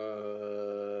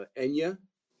Enya.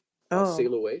 Oh.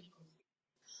 Sail away.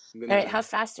 I'm All right, gonna how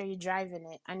fast are you driving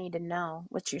it? I need to know.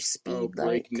 What's your speed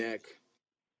like? breakneck.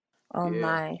 Oh Yeah,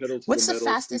 my. pedal to the What's the metal,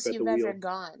 sleep fastest at the you've ever wheel.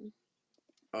 gone?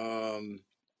 Um,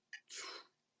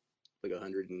 like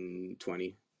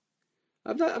 120.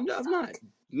 I'm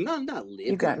not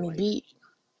You living got the me life. beat.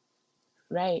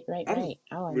 Right, right, I don't right.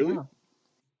 Oh, I really. know.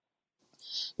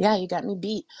 Yeah, you got me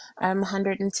beat. I'm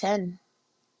 110.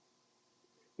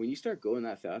 When you start going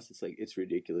that fast, it's like it's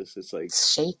ridiculous. It's like,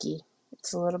 It's shaky.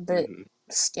 It's a little bit mm-hmm,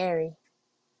 scary.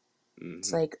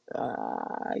 It's mm-hmm. like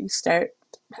you start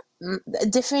a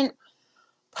different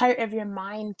part of your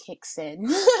mind kicks in.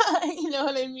 You know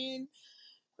what I mean?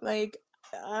 Like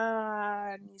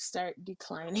you start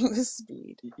declining the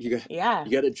speed. You got Yeah.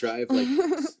 you got to drive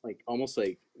like almost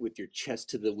like with your chest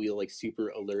to the wheel, like super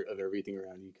alert of everything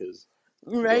around you because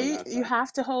you're going Right? that You fast.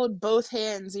 have to hold both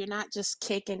hands. You're not just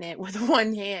kicking it with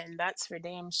one hand. That's for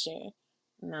damn sure.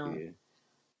 No. Yeah.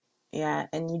 Yeah,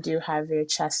 and you do have your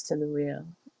chest to the wheel.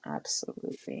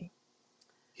 Absolutely.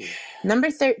 Yeah. Number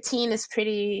 13 is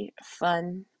pretty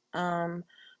fun. I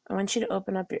want you to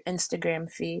open up your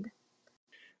Instagram feed.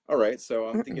 All right. So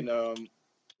I'm Mm-mm. thinking.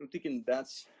 I'm thinking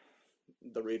that's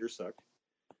the Raiders suck.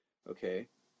 Okay.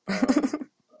 Um,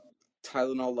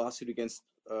 Tylenol lawsuit against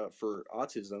for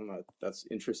autism. That's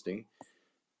interesting.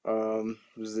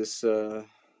 Was this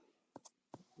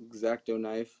Exacto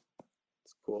knife?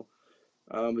 It's cool.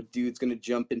 A dude's gonna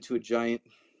jump into a giant.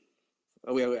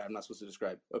 Oh wait, I'm not supposed to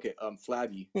describe. Okay,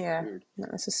 flabby. Yeah, Weird.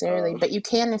 not necessarily, Um, but you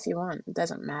can if you want. It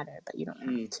doesn't matter, but you don't have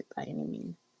mm, to by any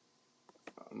means.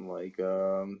 I'm like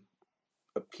a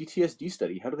PTSD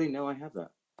study. How do they know I have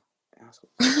that?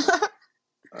 Assholes.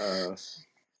 Uh,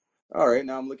 all right.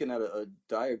 Now I'm looking at a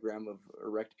diagram of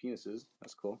erect penises.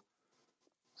 That's cool.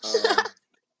 Um,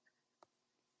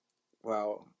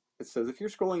 wow. It says if you're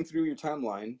scrolling through your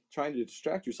timeline trying to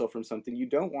distract yourself from something you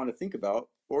don't want to think about,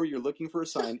 or you're looking for a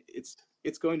sign, it's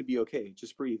going to be okay.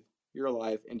 Just breathe. You're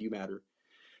alive and you matter.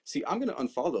 See, I'm gonna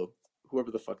unfollow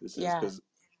whoever the fuck this is Yeah, because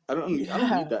I don't need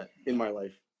yeah. that in my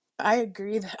life. I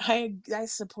agree that I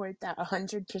support that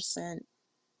 100%.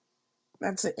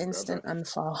 That's an Bro, bro. instant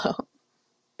unfollow.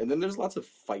 And then there's lots of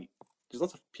fight. There's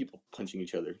lots of people punching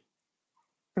each other.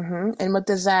 And what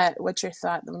does that? What's your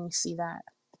thought when you see that?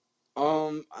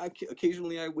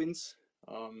 Occasionally I wince.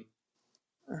 Um,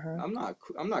 Uh-huh.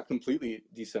 I'm not completely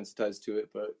desensitized to it,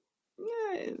 but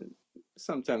yeah, it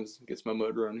sometimes gets my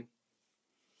mood running.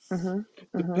 Mhm.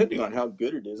 Mhm. Depending on how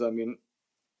good it is, I mean,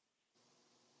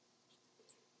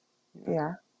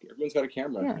 yeah, Yeah. everyone's got a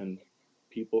camera, Yeah. and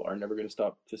people are never going to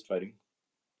stop fist fighting.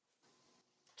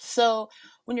 So,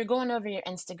 when you're going over your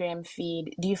Instagram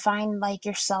feed, do you find like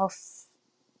yourself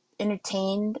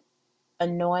entertained,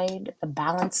 annoyed, a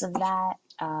balance of that?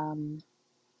 um,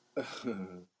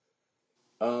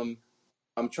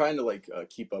 I'm trying to like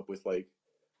keep up with like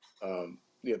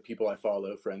people I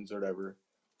follow, friends or whatever.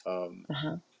 Um,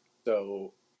 Uh-huh.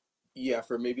 so yeah,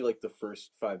 for maybe like the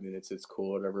first 5 minutes, it's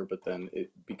cool or whatever, but then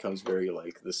it becomes very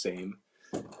like the same.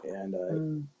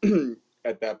 And Mm.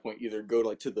 at that point, either go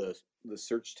like to the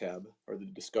search tab or the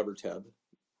discover tab,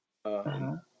 um,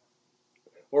 Uh-huh.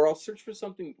 or I'll search for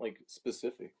something like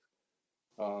specific.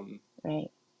 Um,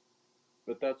 Right.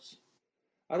 but that's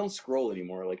I don't scroll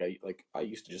anymore. Like I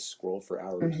used to just scroll for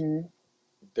hours. Mhm.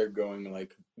 They're going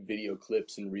like video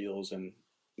clips and reels, and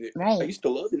I Right. used to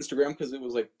love Instagram because it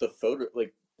was like the photo,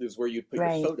 like it was where you'd put your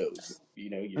Right. photos.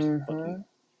 Your fucking Mhm.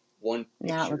 one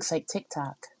Now it picture. looks like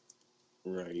TikTok.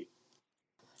 Right.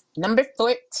 Number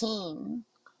 14.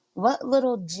 What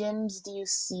little gems do you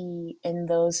see in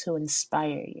those who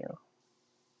inspire you?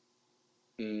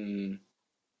 Mm,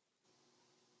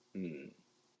 mm,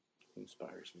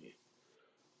 inspires me.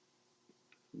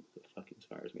 Who the fuck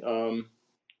inspires me?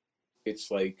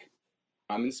 It's like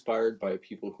I'm inspired by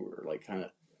people who are like kind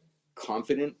of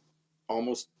confident,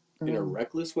 almost in a Mm.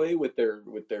 reckless way with their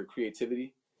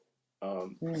creativity.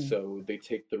 Mm. So they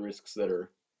take the risks that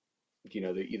are,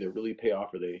 they either really pay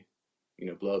off or they,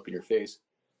 blow up in your face.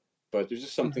 But there's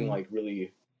just something Mhm. like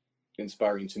really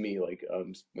inspiring to me, like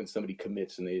when somebody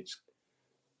commits and they just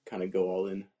kind of go all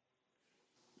in.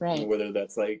 Right. Whether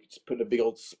that's like just putting a big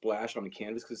old splash on a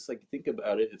canvas, because it's like think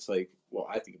about it, it's like, well,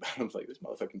 I think about it, I'm like, this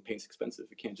motherfucking paint's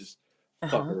expensive. It can't just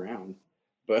fuck Uh-huh. around.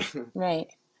 But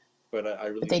Right. but I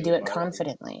But really they do do it admire that.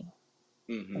 confidently.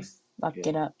 They Mm-hmm. fuck Yeah.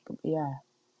 it up. Yeah.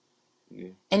 Yeah.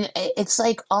 And it's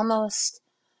like almost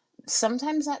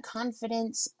sometimes that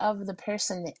confidence of the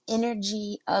person, the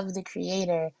energy of the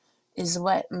creator is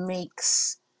what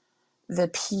makes the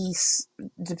piece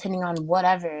depending on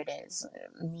whatever it is,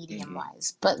 medium Mm-hmm.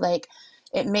 wise. But like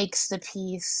it makes the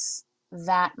piece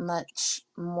that much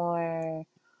more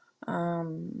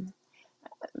um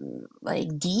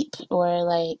like deep, or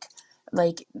like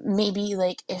maybe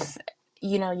like if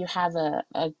you have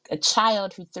a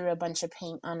child who threw a bunch of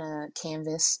paint on a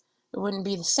canvas, it wouldn't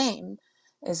be the same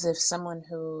as if someone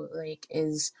who like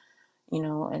is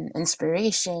an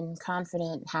inspiration,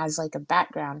 confident, has like a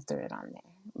background through it on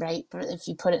there, right? But if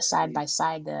you put it side by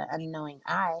side, the unknowing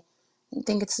eye, you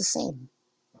think it's the same.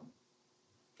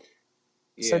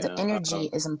 So the Yeah. energy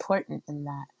is important in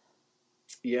that.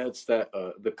 Yeah, it's that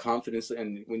the confidence,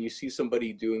 and when you see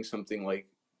somebody doing something like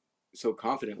so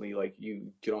confidently, like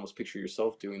you can almost picture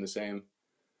yourself doing the same.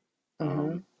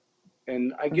 Mm-hmm. Um,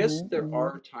 and I guess Mm-hmm. there Mm-hmm.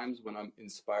 are times when I'm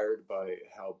inspired by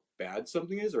how bad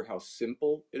something is or how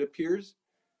simple it appears,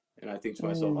 and I think to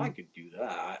myself, I Mm, could do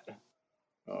that.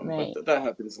 But right. that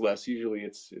happens less. Usually,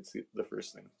 it's the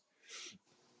first thing.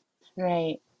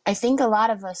 Right. I think a lot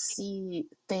of us see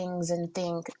things and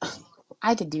think,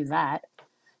 I could do that,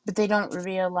 but they don't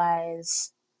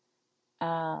realize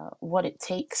what it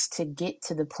takes to get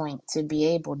to the point to be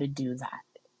able to do that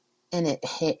and it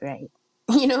hit right.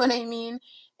 You know what I mean?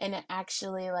 And it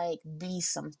actually like be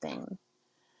something,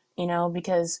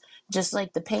 because just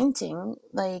like the painting,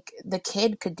 like the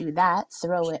kid could do that,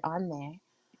 throw it on there,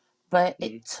 but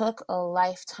it Mm-hmm. took a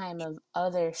lifetime of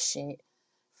other shit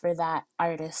for that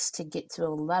artist to get to a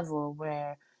level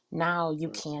where now you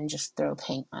can just throw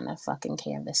paint on a fucking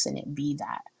canvas and it be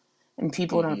that. And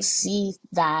people don't Mm-hmm. see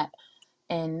that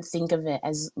and think of it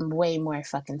as way more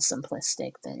fucking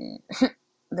simplistic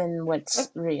than I,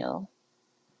 what's real.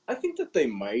 I think that they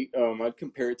might. I'd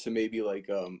compare it to maybe like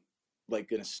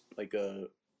like a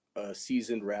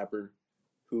seasoned rapper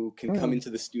who can come Mm, into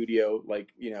the studio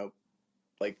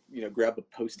grab a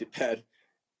post-it pad,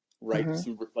 hmm.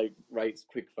 write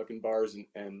quick fucking bars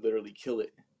and literally kill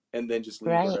it, and then just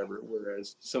leave or Right. whatever.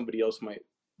 Whereas somebody else might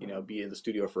be in the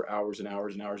studio for hours and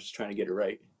hours and hours just trying to get it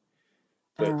right.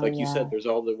 But Oh like you said, yeah. there's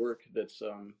all the work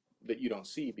that you don't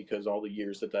see because all the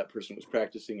years that that person was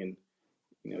practicing and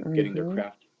getting their Mm-hmm.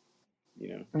 craft,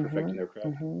 Mm-hmm. perfecting their craft.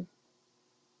 Mm-hmm.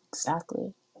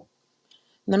 Exactly.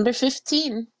 Number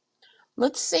 15.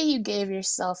 Let's say you gave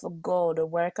yourself a goal to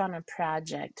work on a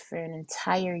project for an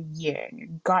entire year,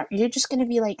 and you're just gonna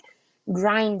be like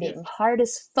Yeah. grinding hard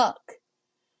as fuck.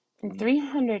 In Mm.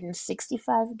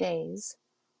 365 days,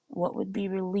 what would be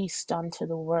released onto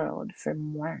the world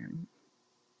from Worm?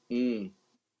 Mm.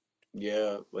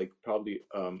 Yeah, like probably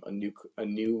a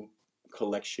new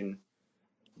collection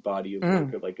body of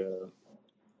work Mm, of like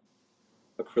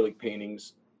acrylic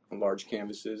paintings on large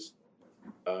canvases.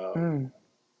 Um, mm,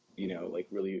 like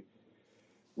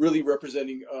really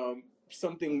representing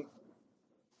something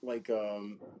like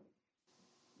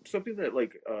something that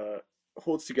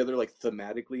holds together like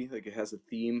thematically, like it has a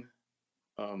theme.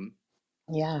 Um,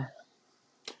 yeah,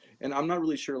 and I'm not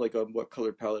really sure like what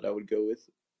color palette I would go with,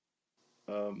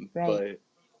 right. but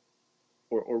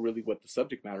or really what the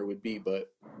subject matter would be,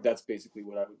 but that's basically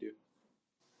what I would do.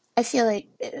 I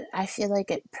feel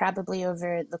like it probably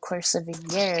over the course of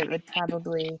a year it would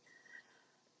probably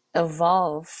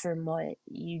evolve from what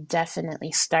you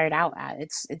definitely start out at.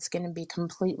 It's going to be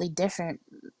completely different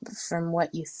from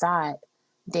what you thought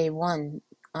day one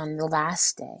on the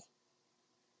last day.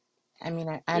 I mean,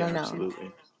 I Yeah, don't know.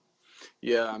 absolutely.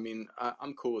 Yeah, I mean,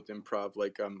 I'm cool with improv.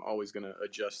 Like, I'm always gonna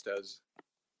adjust as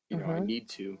I Mhm. need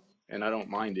to, and I don't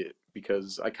mind it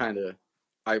because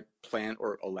I plan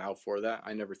or allow for that.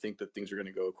 I never think that things are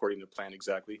gonna go according to plan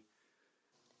exactly,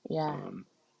 Yeah. um,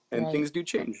 and Right. things do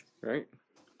change, right?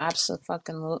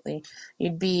 Absolutely.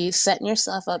 You'd be setting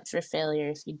yourself up for failure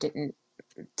if you didn't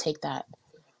take that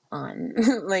on.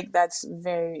 Like that's a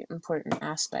very important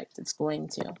aspect. It's going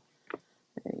to.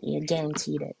 You're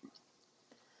guaranteed it.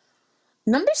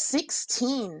 Number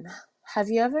 16. Have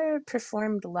you ever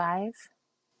performed live?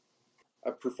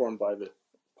 I've performed live at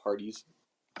parties.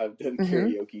 I've done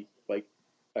Mhm. karaoke like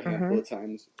a handful Mhm. of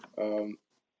times.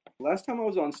 Last time I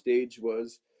was on stage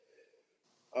was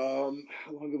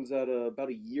how long ago was that? About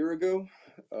a year ago.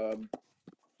 I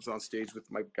was on stage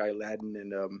with my guy Ladin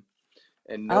and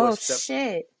Oh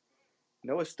shit.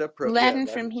 Noah Step Pro. Yeah, Latin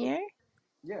from Ladin Pro. here?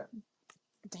 Yeah,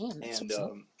 Damn, that's and what's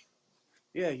up.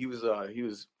 yeah, he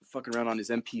was fucking around on his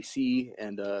MPC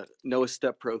and Noah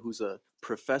Step Pro, who's a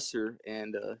professor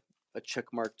and a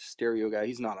checkmarked stereo guy.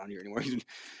 He's not on here anymore,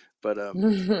 but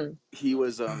he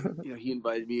was he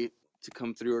invited me to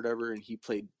come through or whatever, and he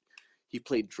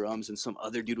played drums, and some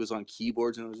other dude was on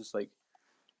keyboards, and it was just like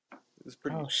it was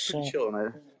Oh pretty shit. chill, and I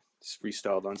just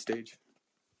freestyled on stage.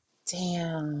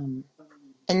 Damn.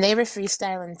 And they were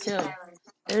freestyling too.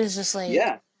 It was just like,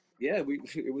 Yeah, yeah. We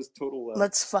it was total.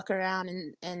 let's fuck around.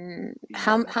 And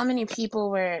Yeah. how many people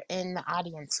were in the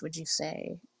audience, would you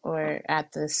say, or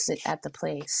at the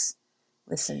place,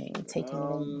 listening, taking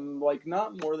it in? Like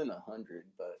not more than 100,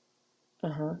 but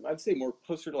Uh-huh. I'd say more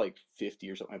closer to like 50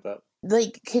 or something like that.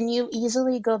 Like, can you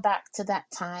easily go back to that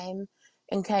time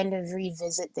and kind of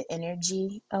revisit the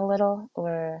energy a little,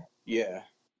 or? Yeah.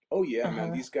 Oh yeah,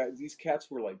 man. Uh-huh. These cats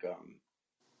were like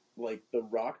the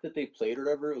rock that they played or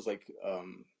whatever. It was like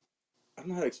I don't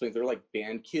know how to explain. They're like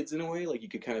band kids in a way. Like you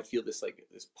could kind of feel this like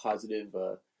this positive,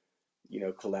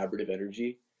 collaborative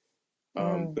energy.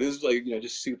 Mm, But it was like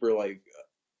just super like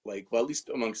well at least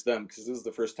amongst them because this is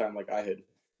the first time like I had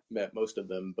met most of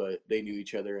them, but they knew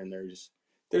each other and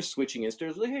they're switching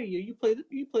instruments. Like hey, you play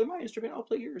my instrument, I'll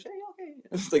play yours. Hey, okay.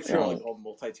 It's like they're all like right, all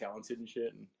multi talented and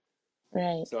shit. And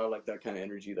right. so I like that kind of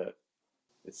energy that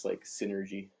it's like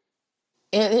synergy.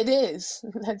 It is.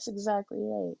 That's exactly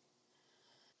right.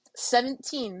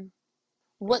 17.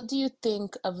 What do you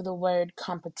think of the word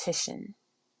competition?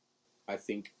 I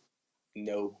think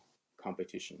no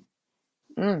competition.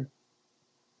 Mm,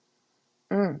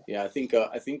 mm, Yeah, I think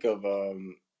of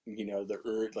the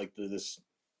urge like this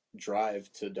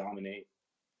drive to dominate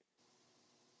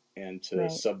and to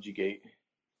right. subjugate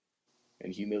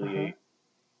and Uh-huh. humiliate.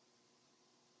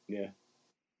 Yeah.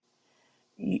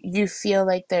 You feel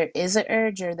like there is an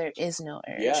urge or there is no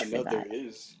urge Yeah, for no, there that?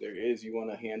 is. There is. You want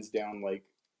to hands down like,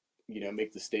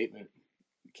 make the statement.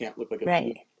 You can't look like a Right,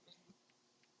 fluke.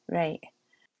 right.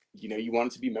 You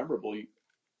want it to be memorable.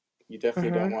 You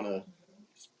definitely don't Mm-hmm. want to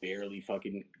just barely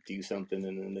fucking do something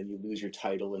and then you lose your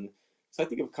title. And so I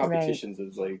think of Right. competitions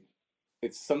as like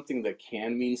it's something that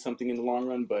can mean something in the long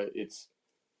run, but it's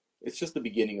just the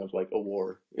beginning of like a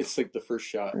war. It's like the first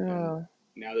shot, and Mm,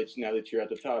 now that you're at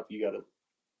the top, you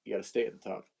gotta stay at the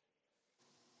top.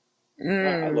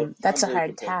 that's I'm a very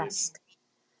hard competitive. task.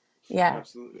 Yeah.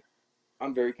 Absolutely.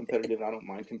 I'm very competitive. I don't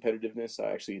mind competitiveness.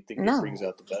 I actually think it No. brings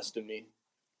out the best in me.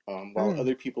 While Mm,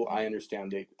 other people, I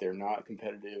understand they're not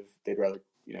competitive. They'd rather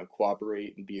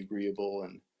cooperate and be agreeable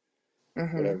and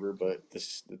mm-hmm. whatever. But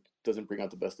this it doesn't bring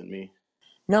out the best in me.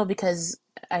 No, because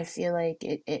I feel like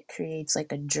it creates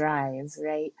like a drive,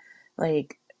 right?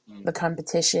 Like the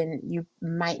competition, you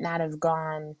might not have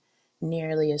gone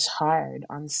nearly as hard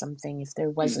on something if there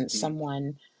wasn't Mm-hmm.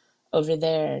 someone over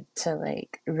there to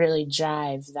like really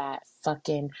drive that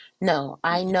fucking, no,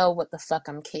 I Mm-hmm. know what the fuck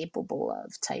I'm capable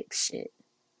of type shit.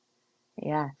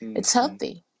 Yeah, it's Mm-hmm.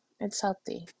 healthy. It's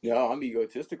healthy. No, I'm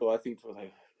egotistical. I think for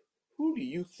like, who do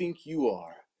you think you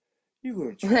are? You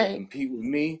gonna try to Right, compete with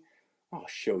me? I'll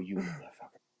show you,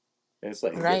 motherfucker. And it's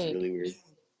like it gets right, really weird.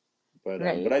 But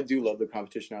right. I do love the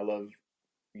competition. I love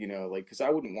like because I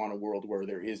wouldn't want a world where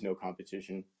there is no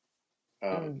competition.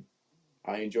 Mm, Um,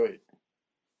 I enjoy it.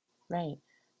 right.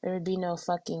 There would be no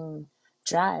fucking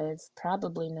drive,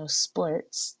 probably no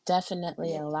sports,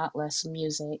 definitely No. a lot less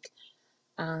music.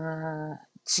 Uh,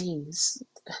 Geez,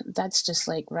 that's just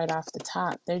like right off the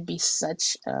top. There'd be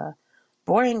such a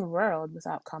boring world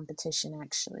without competition,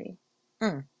 actually.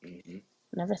 Mm, Hmm.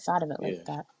 never thought of it like Yeah.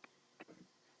 that.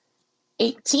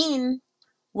 18.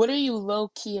 What are you low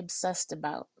key obsessed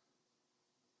about?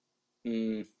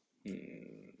 Mm-hmm.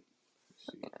 Let's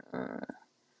see. Uh,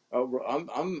 Oh, bro,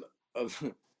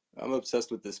 I'm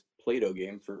obsessed with this Play-Doh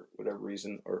game for whatever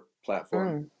reason or platform,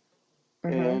 mm,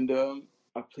 mm-hmm. and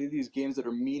I play these games that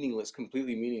are meaningless,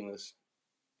 completely meaningless,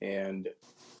 and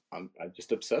I'm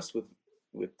just obsessed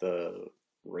with the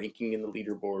ranking in the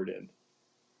leaderboard, and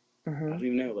I Mm-hmm. don't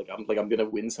even know. Like I'm gonna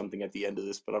win something at the end of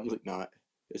this, but I'm really not.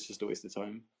 It's just a waste of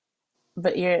time.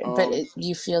 Um.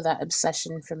 You feel that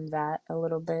obsession from that a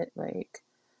little bit, like,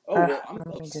 Oh well, I'm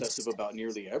let me obsessive just. about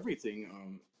nearly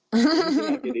everything. Anything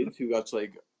I get into that's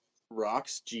like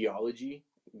rocks, geology,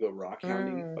 go rock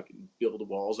hounding, Mm, fucking build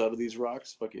walls out of these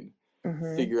rocks, fucking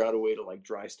mm-hmm. figure out a way to like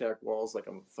dry stack walls like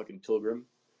I'm a fucking pilgrim.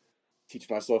 Teach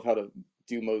myself how to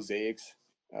do mosaics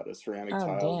out of ceramic Oh,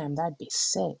 tiles. damn, that'd be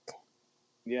sick.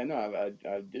 Yeah, no,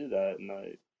 I did that, and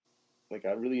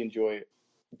I really enjoy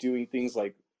doing things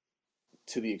like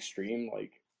to the extreme.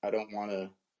 Like I don't want to,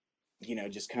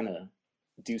 just kind of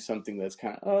do something that's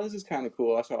kind of oh this is kind of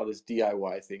cool. I saw this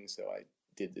DIY thing, so I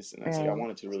did this, and that's like I Right.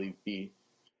 want it to really be,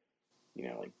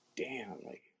 like damn,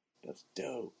 like that's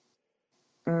dope.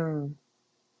 Mm,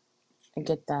 I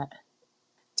get that.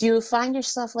 Do you find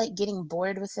yourself like getting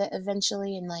bored with it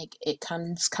eventually and like it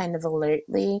comes kind of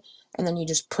alertly and then you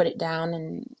just put it down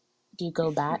and do you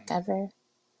go back ever?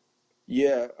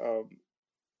 Yeah.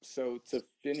 So to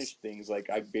finish things, like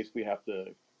I basically have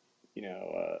to,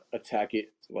 attack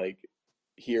it like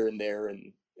here and there,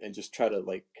 and just try to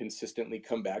like consistently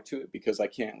come back to it because I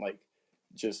can't like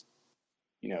just,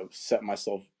 set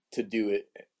myself to do it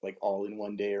like all in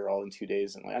one day or all in 2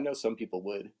 days. And like, I know some people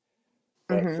would,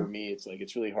 but for Mm-hmm. me, it's like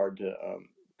it's really hard to.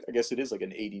 I guess it is like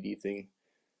an ADD thing.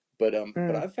 But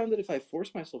Mm. I've found that if I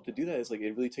force myself to do that, it's like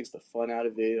it really takes the fun out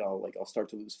of it. I'll start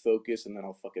to lose focus and then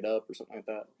I'll fuck it up or something like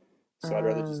that. So I'd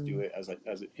rather just do Um, it as it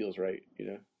feels right, you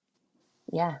know.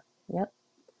 yeah. Yep.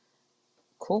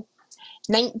 Cool.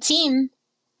 19.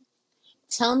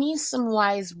 Tell me some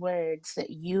wise words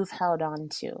that you've held on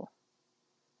to.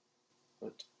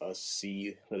 Let us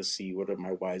see. Let us see. What are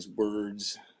my wise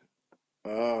words?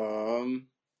 Um,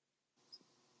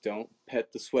 don't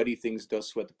pet the sweaty things. Don't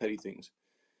sweat the petty things.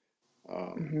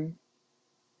 Um,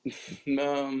 Mm-hmm.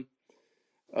 um,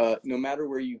 no matter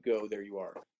where you go, there you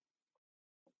are.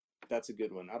 That's a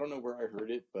good one. I don't know where I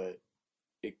heard it, but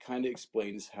it kind of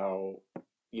explains how,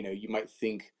 you might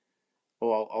think,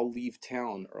 oh, I'll leave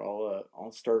town or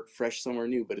I'll start fresh somewhere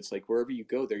new, but it's like wherever you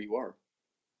go, there you are,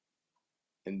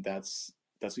 and that's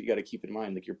what you got to keep in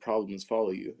mind. Like your problems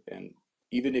follow you, and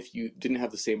even if you didn't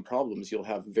have the same problems, you'll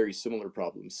have very similar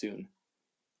problems soon.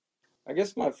 I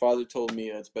guess my father told me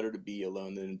it's better to be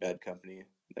alone than in bad company.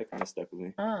 That kind of stuck with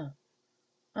me. Ah,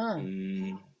 ah,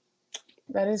 Mm,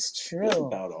 that is that's true.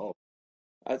 about all.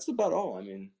 That's about all. I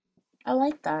mean, I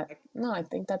like that. No, I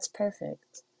think that's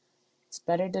perfect. It's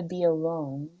better to be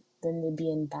alone than to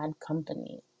be in bad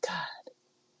company. God.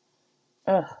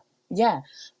 Ugh. Yeah.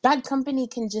 Bad company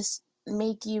can just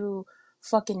make you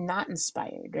fucking not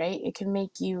inspired, right? It can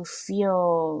make you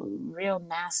feel real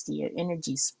nasty. Your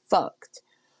energy's fucked.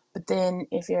 But then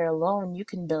if you're alone, you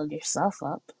can build yourself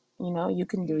up. You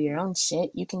can do your mm-hmm, own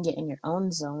shit. You can get in your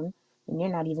own zone and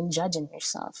you're not even judging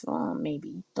yourself. Well,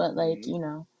 maybe. But like, mm-hmm.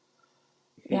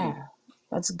 yeah,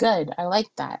 that's good. I like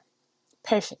that.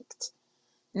 Perfect.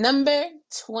 Number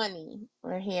 20.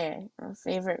 We're here. Our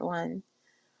favorite one.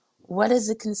 What is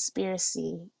a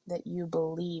conspiracy that you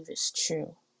believe is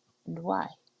true and why?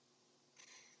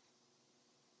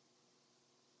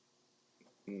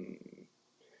 Mm,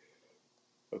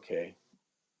 okay.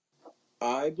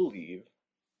 I believe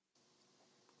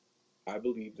I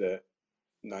believe that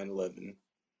 9/11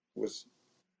 was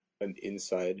an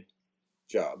inside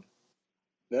job.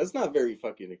 That's not very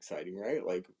fucking exciting, right?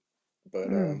 Like, but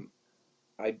Mm,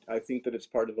 I think that it's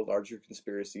part of a larger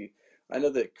conspiracy. I know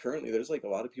that currently there's like a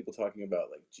lot of people talking about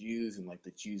like Jews and like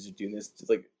the Jews are doing this. It's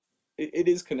like it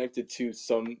is connected to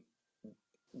some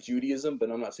Judaism,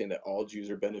 but I'm not saying that all Jews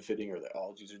are benefiting or that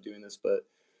all Jews are doing this, but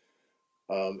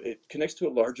it connects to a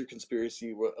larger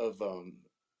conspiracy of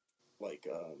like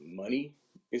money,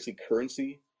 basically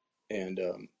currency, and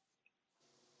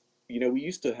we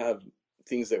used to have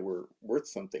things that were worth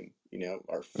something.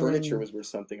 Our furniture mm, was worth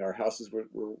something, our houses were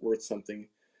worth something.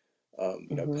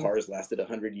 mm-hmm, Cars lasted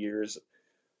 100 years,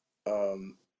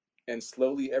 um, and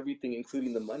slowly everything,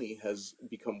 including the money, has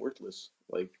become worthless.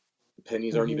 Like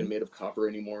pennies aren't mm-hmm, even made of copper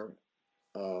anymore.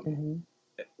 Um, mm-hmm,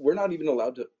 we're not even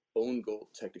allowed to own gold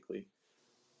technically.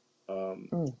 Um,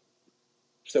 mm,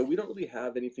 so we don't really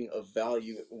have anything of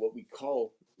value. What we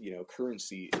call,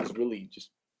 currency is really just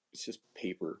it's just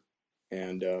paper,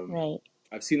 and right.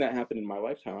 I've seen that happen in my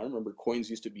lifetime. I remember coins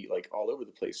used to be like all over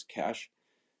the place, cash,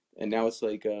 and now it's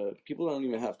like people don't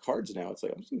even have cards now. It's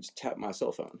like I'm just gonna just tap my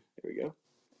cell phone. There we go.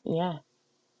 Yeah.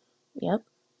 Yep.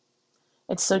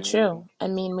 It's so And true. I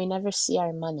mean, we never see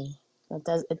our money. It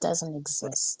doesn't right.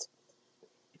 exist.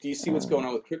 Do you see what's Um, going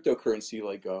on with cryptocurrency?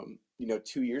 Like,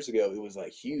 2 years ago, it was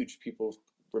like huge. People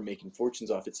were making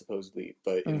fortunes off it supposedly,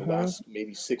 but in the mm-hmm. last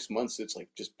maybe 6 months, it's like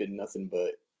just been nothing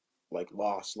but like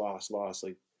loss, loss, loss.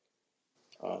 Like,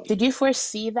 Did um, you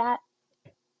foresee that?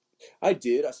 I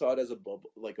did. I saw it as a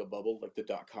bubble, like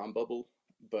the .com bubble.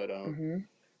 But Mm-hmm.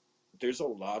 there's a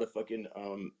lot of things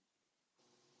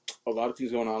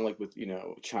going on, like with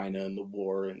China and the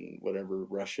war and whatever,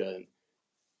 Russia, and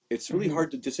it's really Mm-hmm.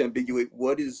 hard to disambiguate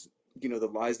what is the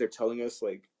lies they're telling us,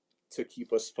 like to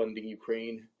keep us funding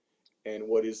Ukraine, and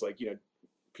what is like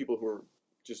people who are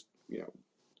just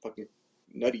fucking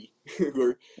nutty who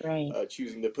are Right.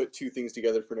 choosing to put two things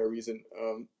together for no reason.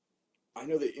 I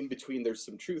know that in between there's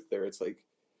some truth there. It's like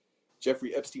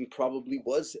Jeffrey Epstein probably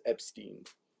was Epstein.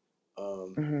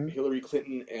 Mm-hmm. Hillary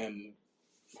Clinton and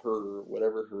her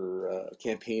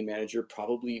campaign manager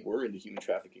probably were into human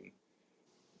trafficking.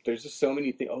 There's just so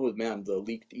many things. Oh man, the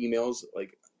leaked emails.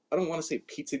 Like, I don't want to say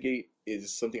Pizzagate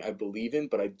is something I believe in,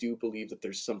 but I do believe that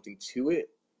there's something to it.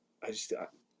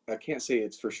 I can't say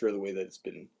it's for sure the way that it's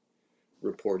been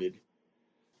reported.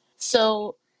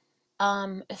 So,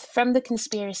 from the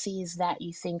conspiracies that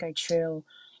you think are true,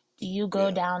 do you go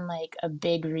Yeah. down like a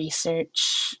big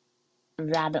research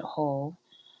rabbit hole?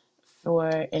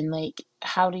 and like,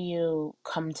 how do you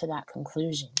come to that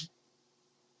conclusion?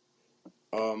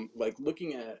 Like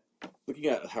looking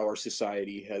at how our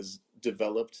society has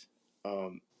developed,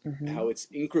 Mm-hmm. how it's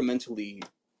incrementally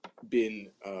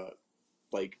been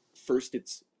like first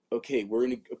it's okay, we're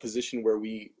in a position where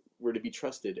we're to be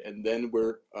trusted, and then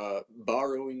we're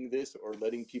borrowing this or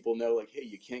letting people know like, hey,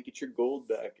 you can't get your gold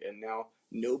back, and now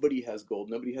nobody has gold,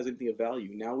 nobody has anything of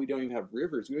value. Now we don't even have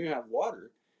rivers, we don't even have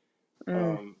water.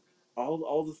 Mm, um,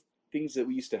 all the things that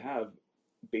we used to have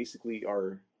basically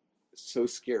are so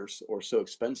scarce or so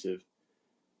expensive.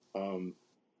 um,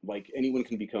 like anyone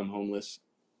can become homeless.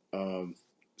 Um,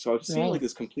 so I've seen like right.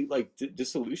 this complete like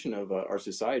dissolution of our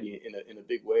society in a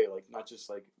big way. Like not just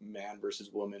like man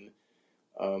versus woman,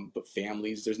 but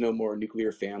families. There's no more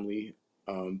nuclear family.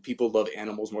 People love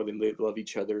animals more than they love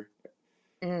each other.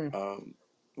 Mm, Um,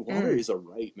 Water mm, is a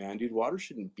right, man, dude. Water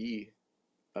shouldn't be.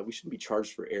 We shouldn't be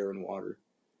charged for air and water.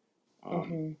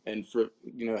 mm-hmm, And for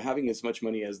having as much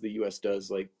money as the U.S.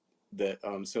 does, like that,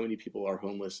 so many people are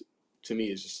homeless. To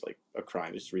me, is just like a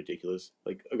crime. It's ridiculous.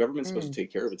 Like a government's supposed mm. to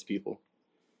take care of its people.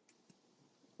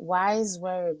 Wise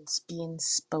words being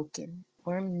spoken.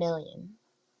 Worm million.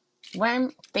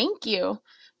 Worm, thank you.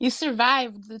 You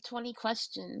survived the 20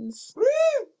 questions.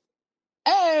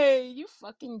 Hey, you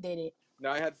fucking did it. No,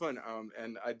 I had fun.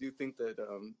 And I do think that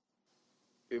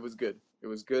it was good. It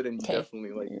was good, and you Okay.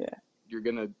 definitely like Yeah. you're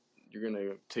gonna you're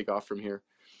gonna take off from here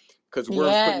because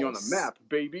Worm's putting you on the Yes. map,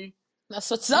 baby.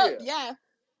 That's what's up. Yeah. Yeah.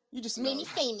 You just made No, me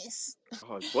famous.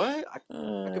 oh, what? I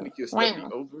can make you a celebrity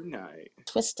Wow. overnight.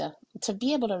 Twista. To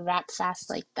be able to rap fast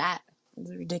like that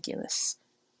is ridiculous.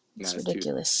 Nah, It's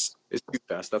ridiculous. it's too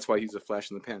fast. That's why he's a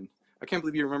flash in the pan. I can't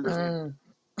believe you remember his name.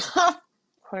 Mm.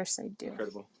 Of course I do.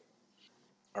 Incredible.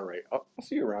 All right, I'll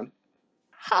see you around.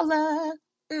 Holla.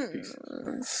 Peace.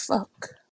 Fuck.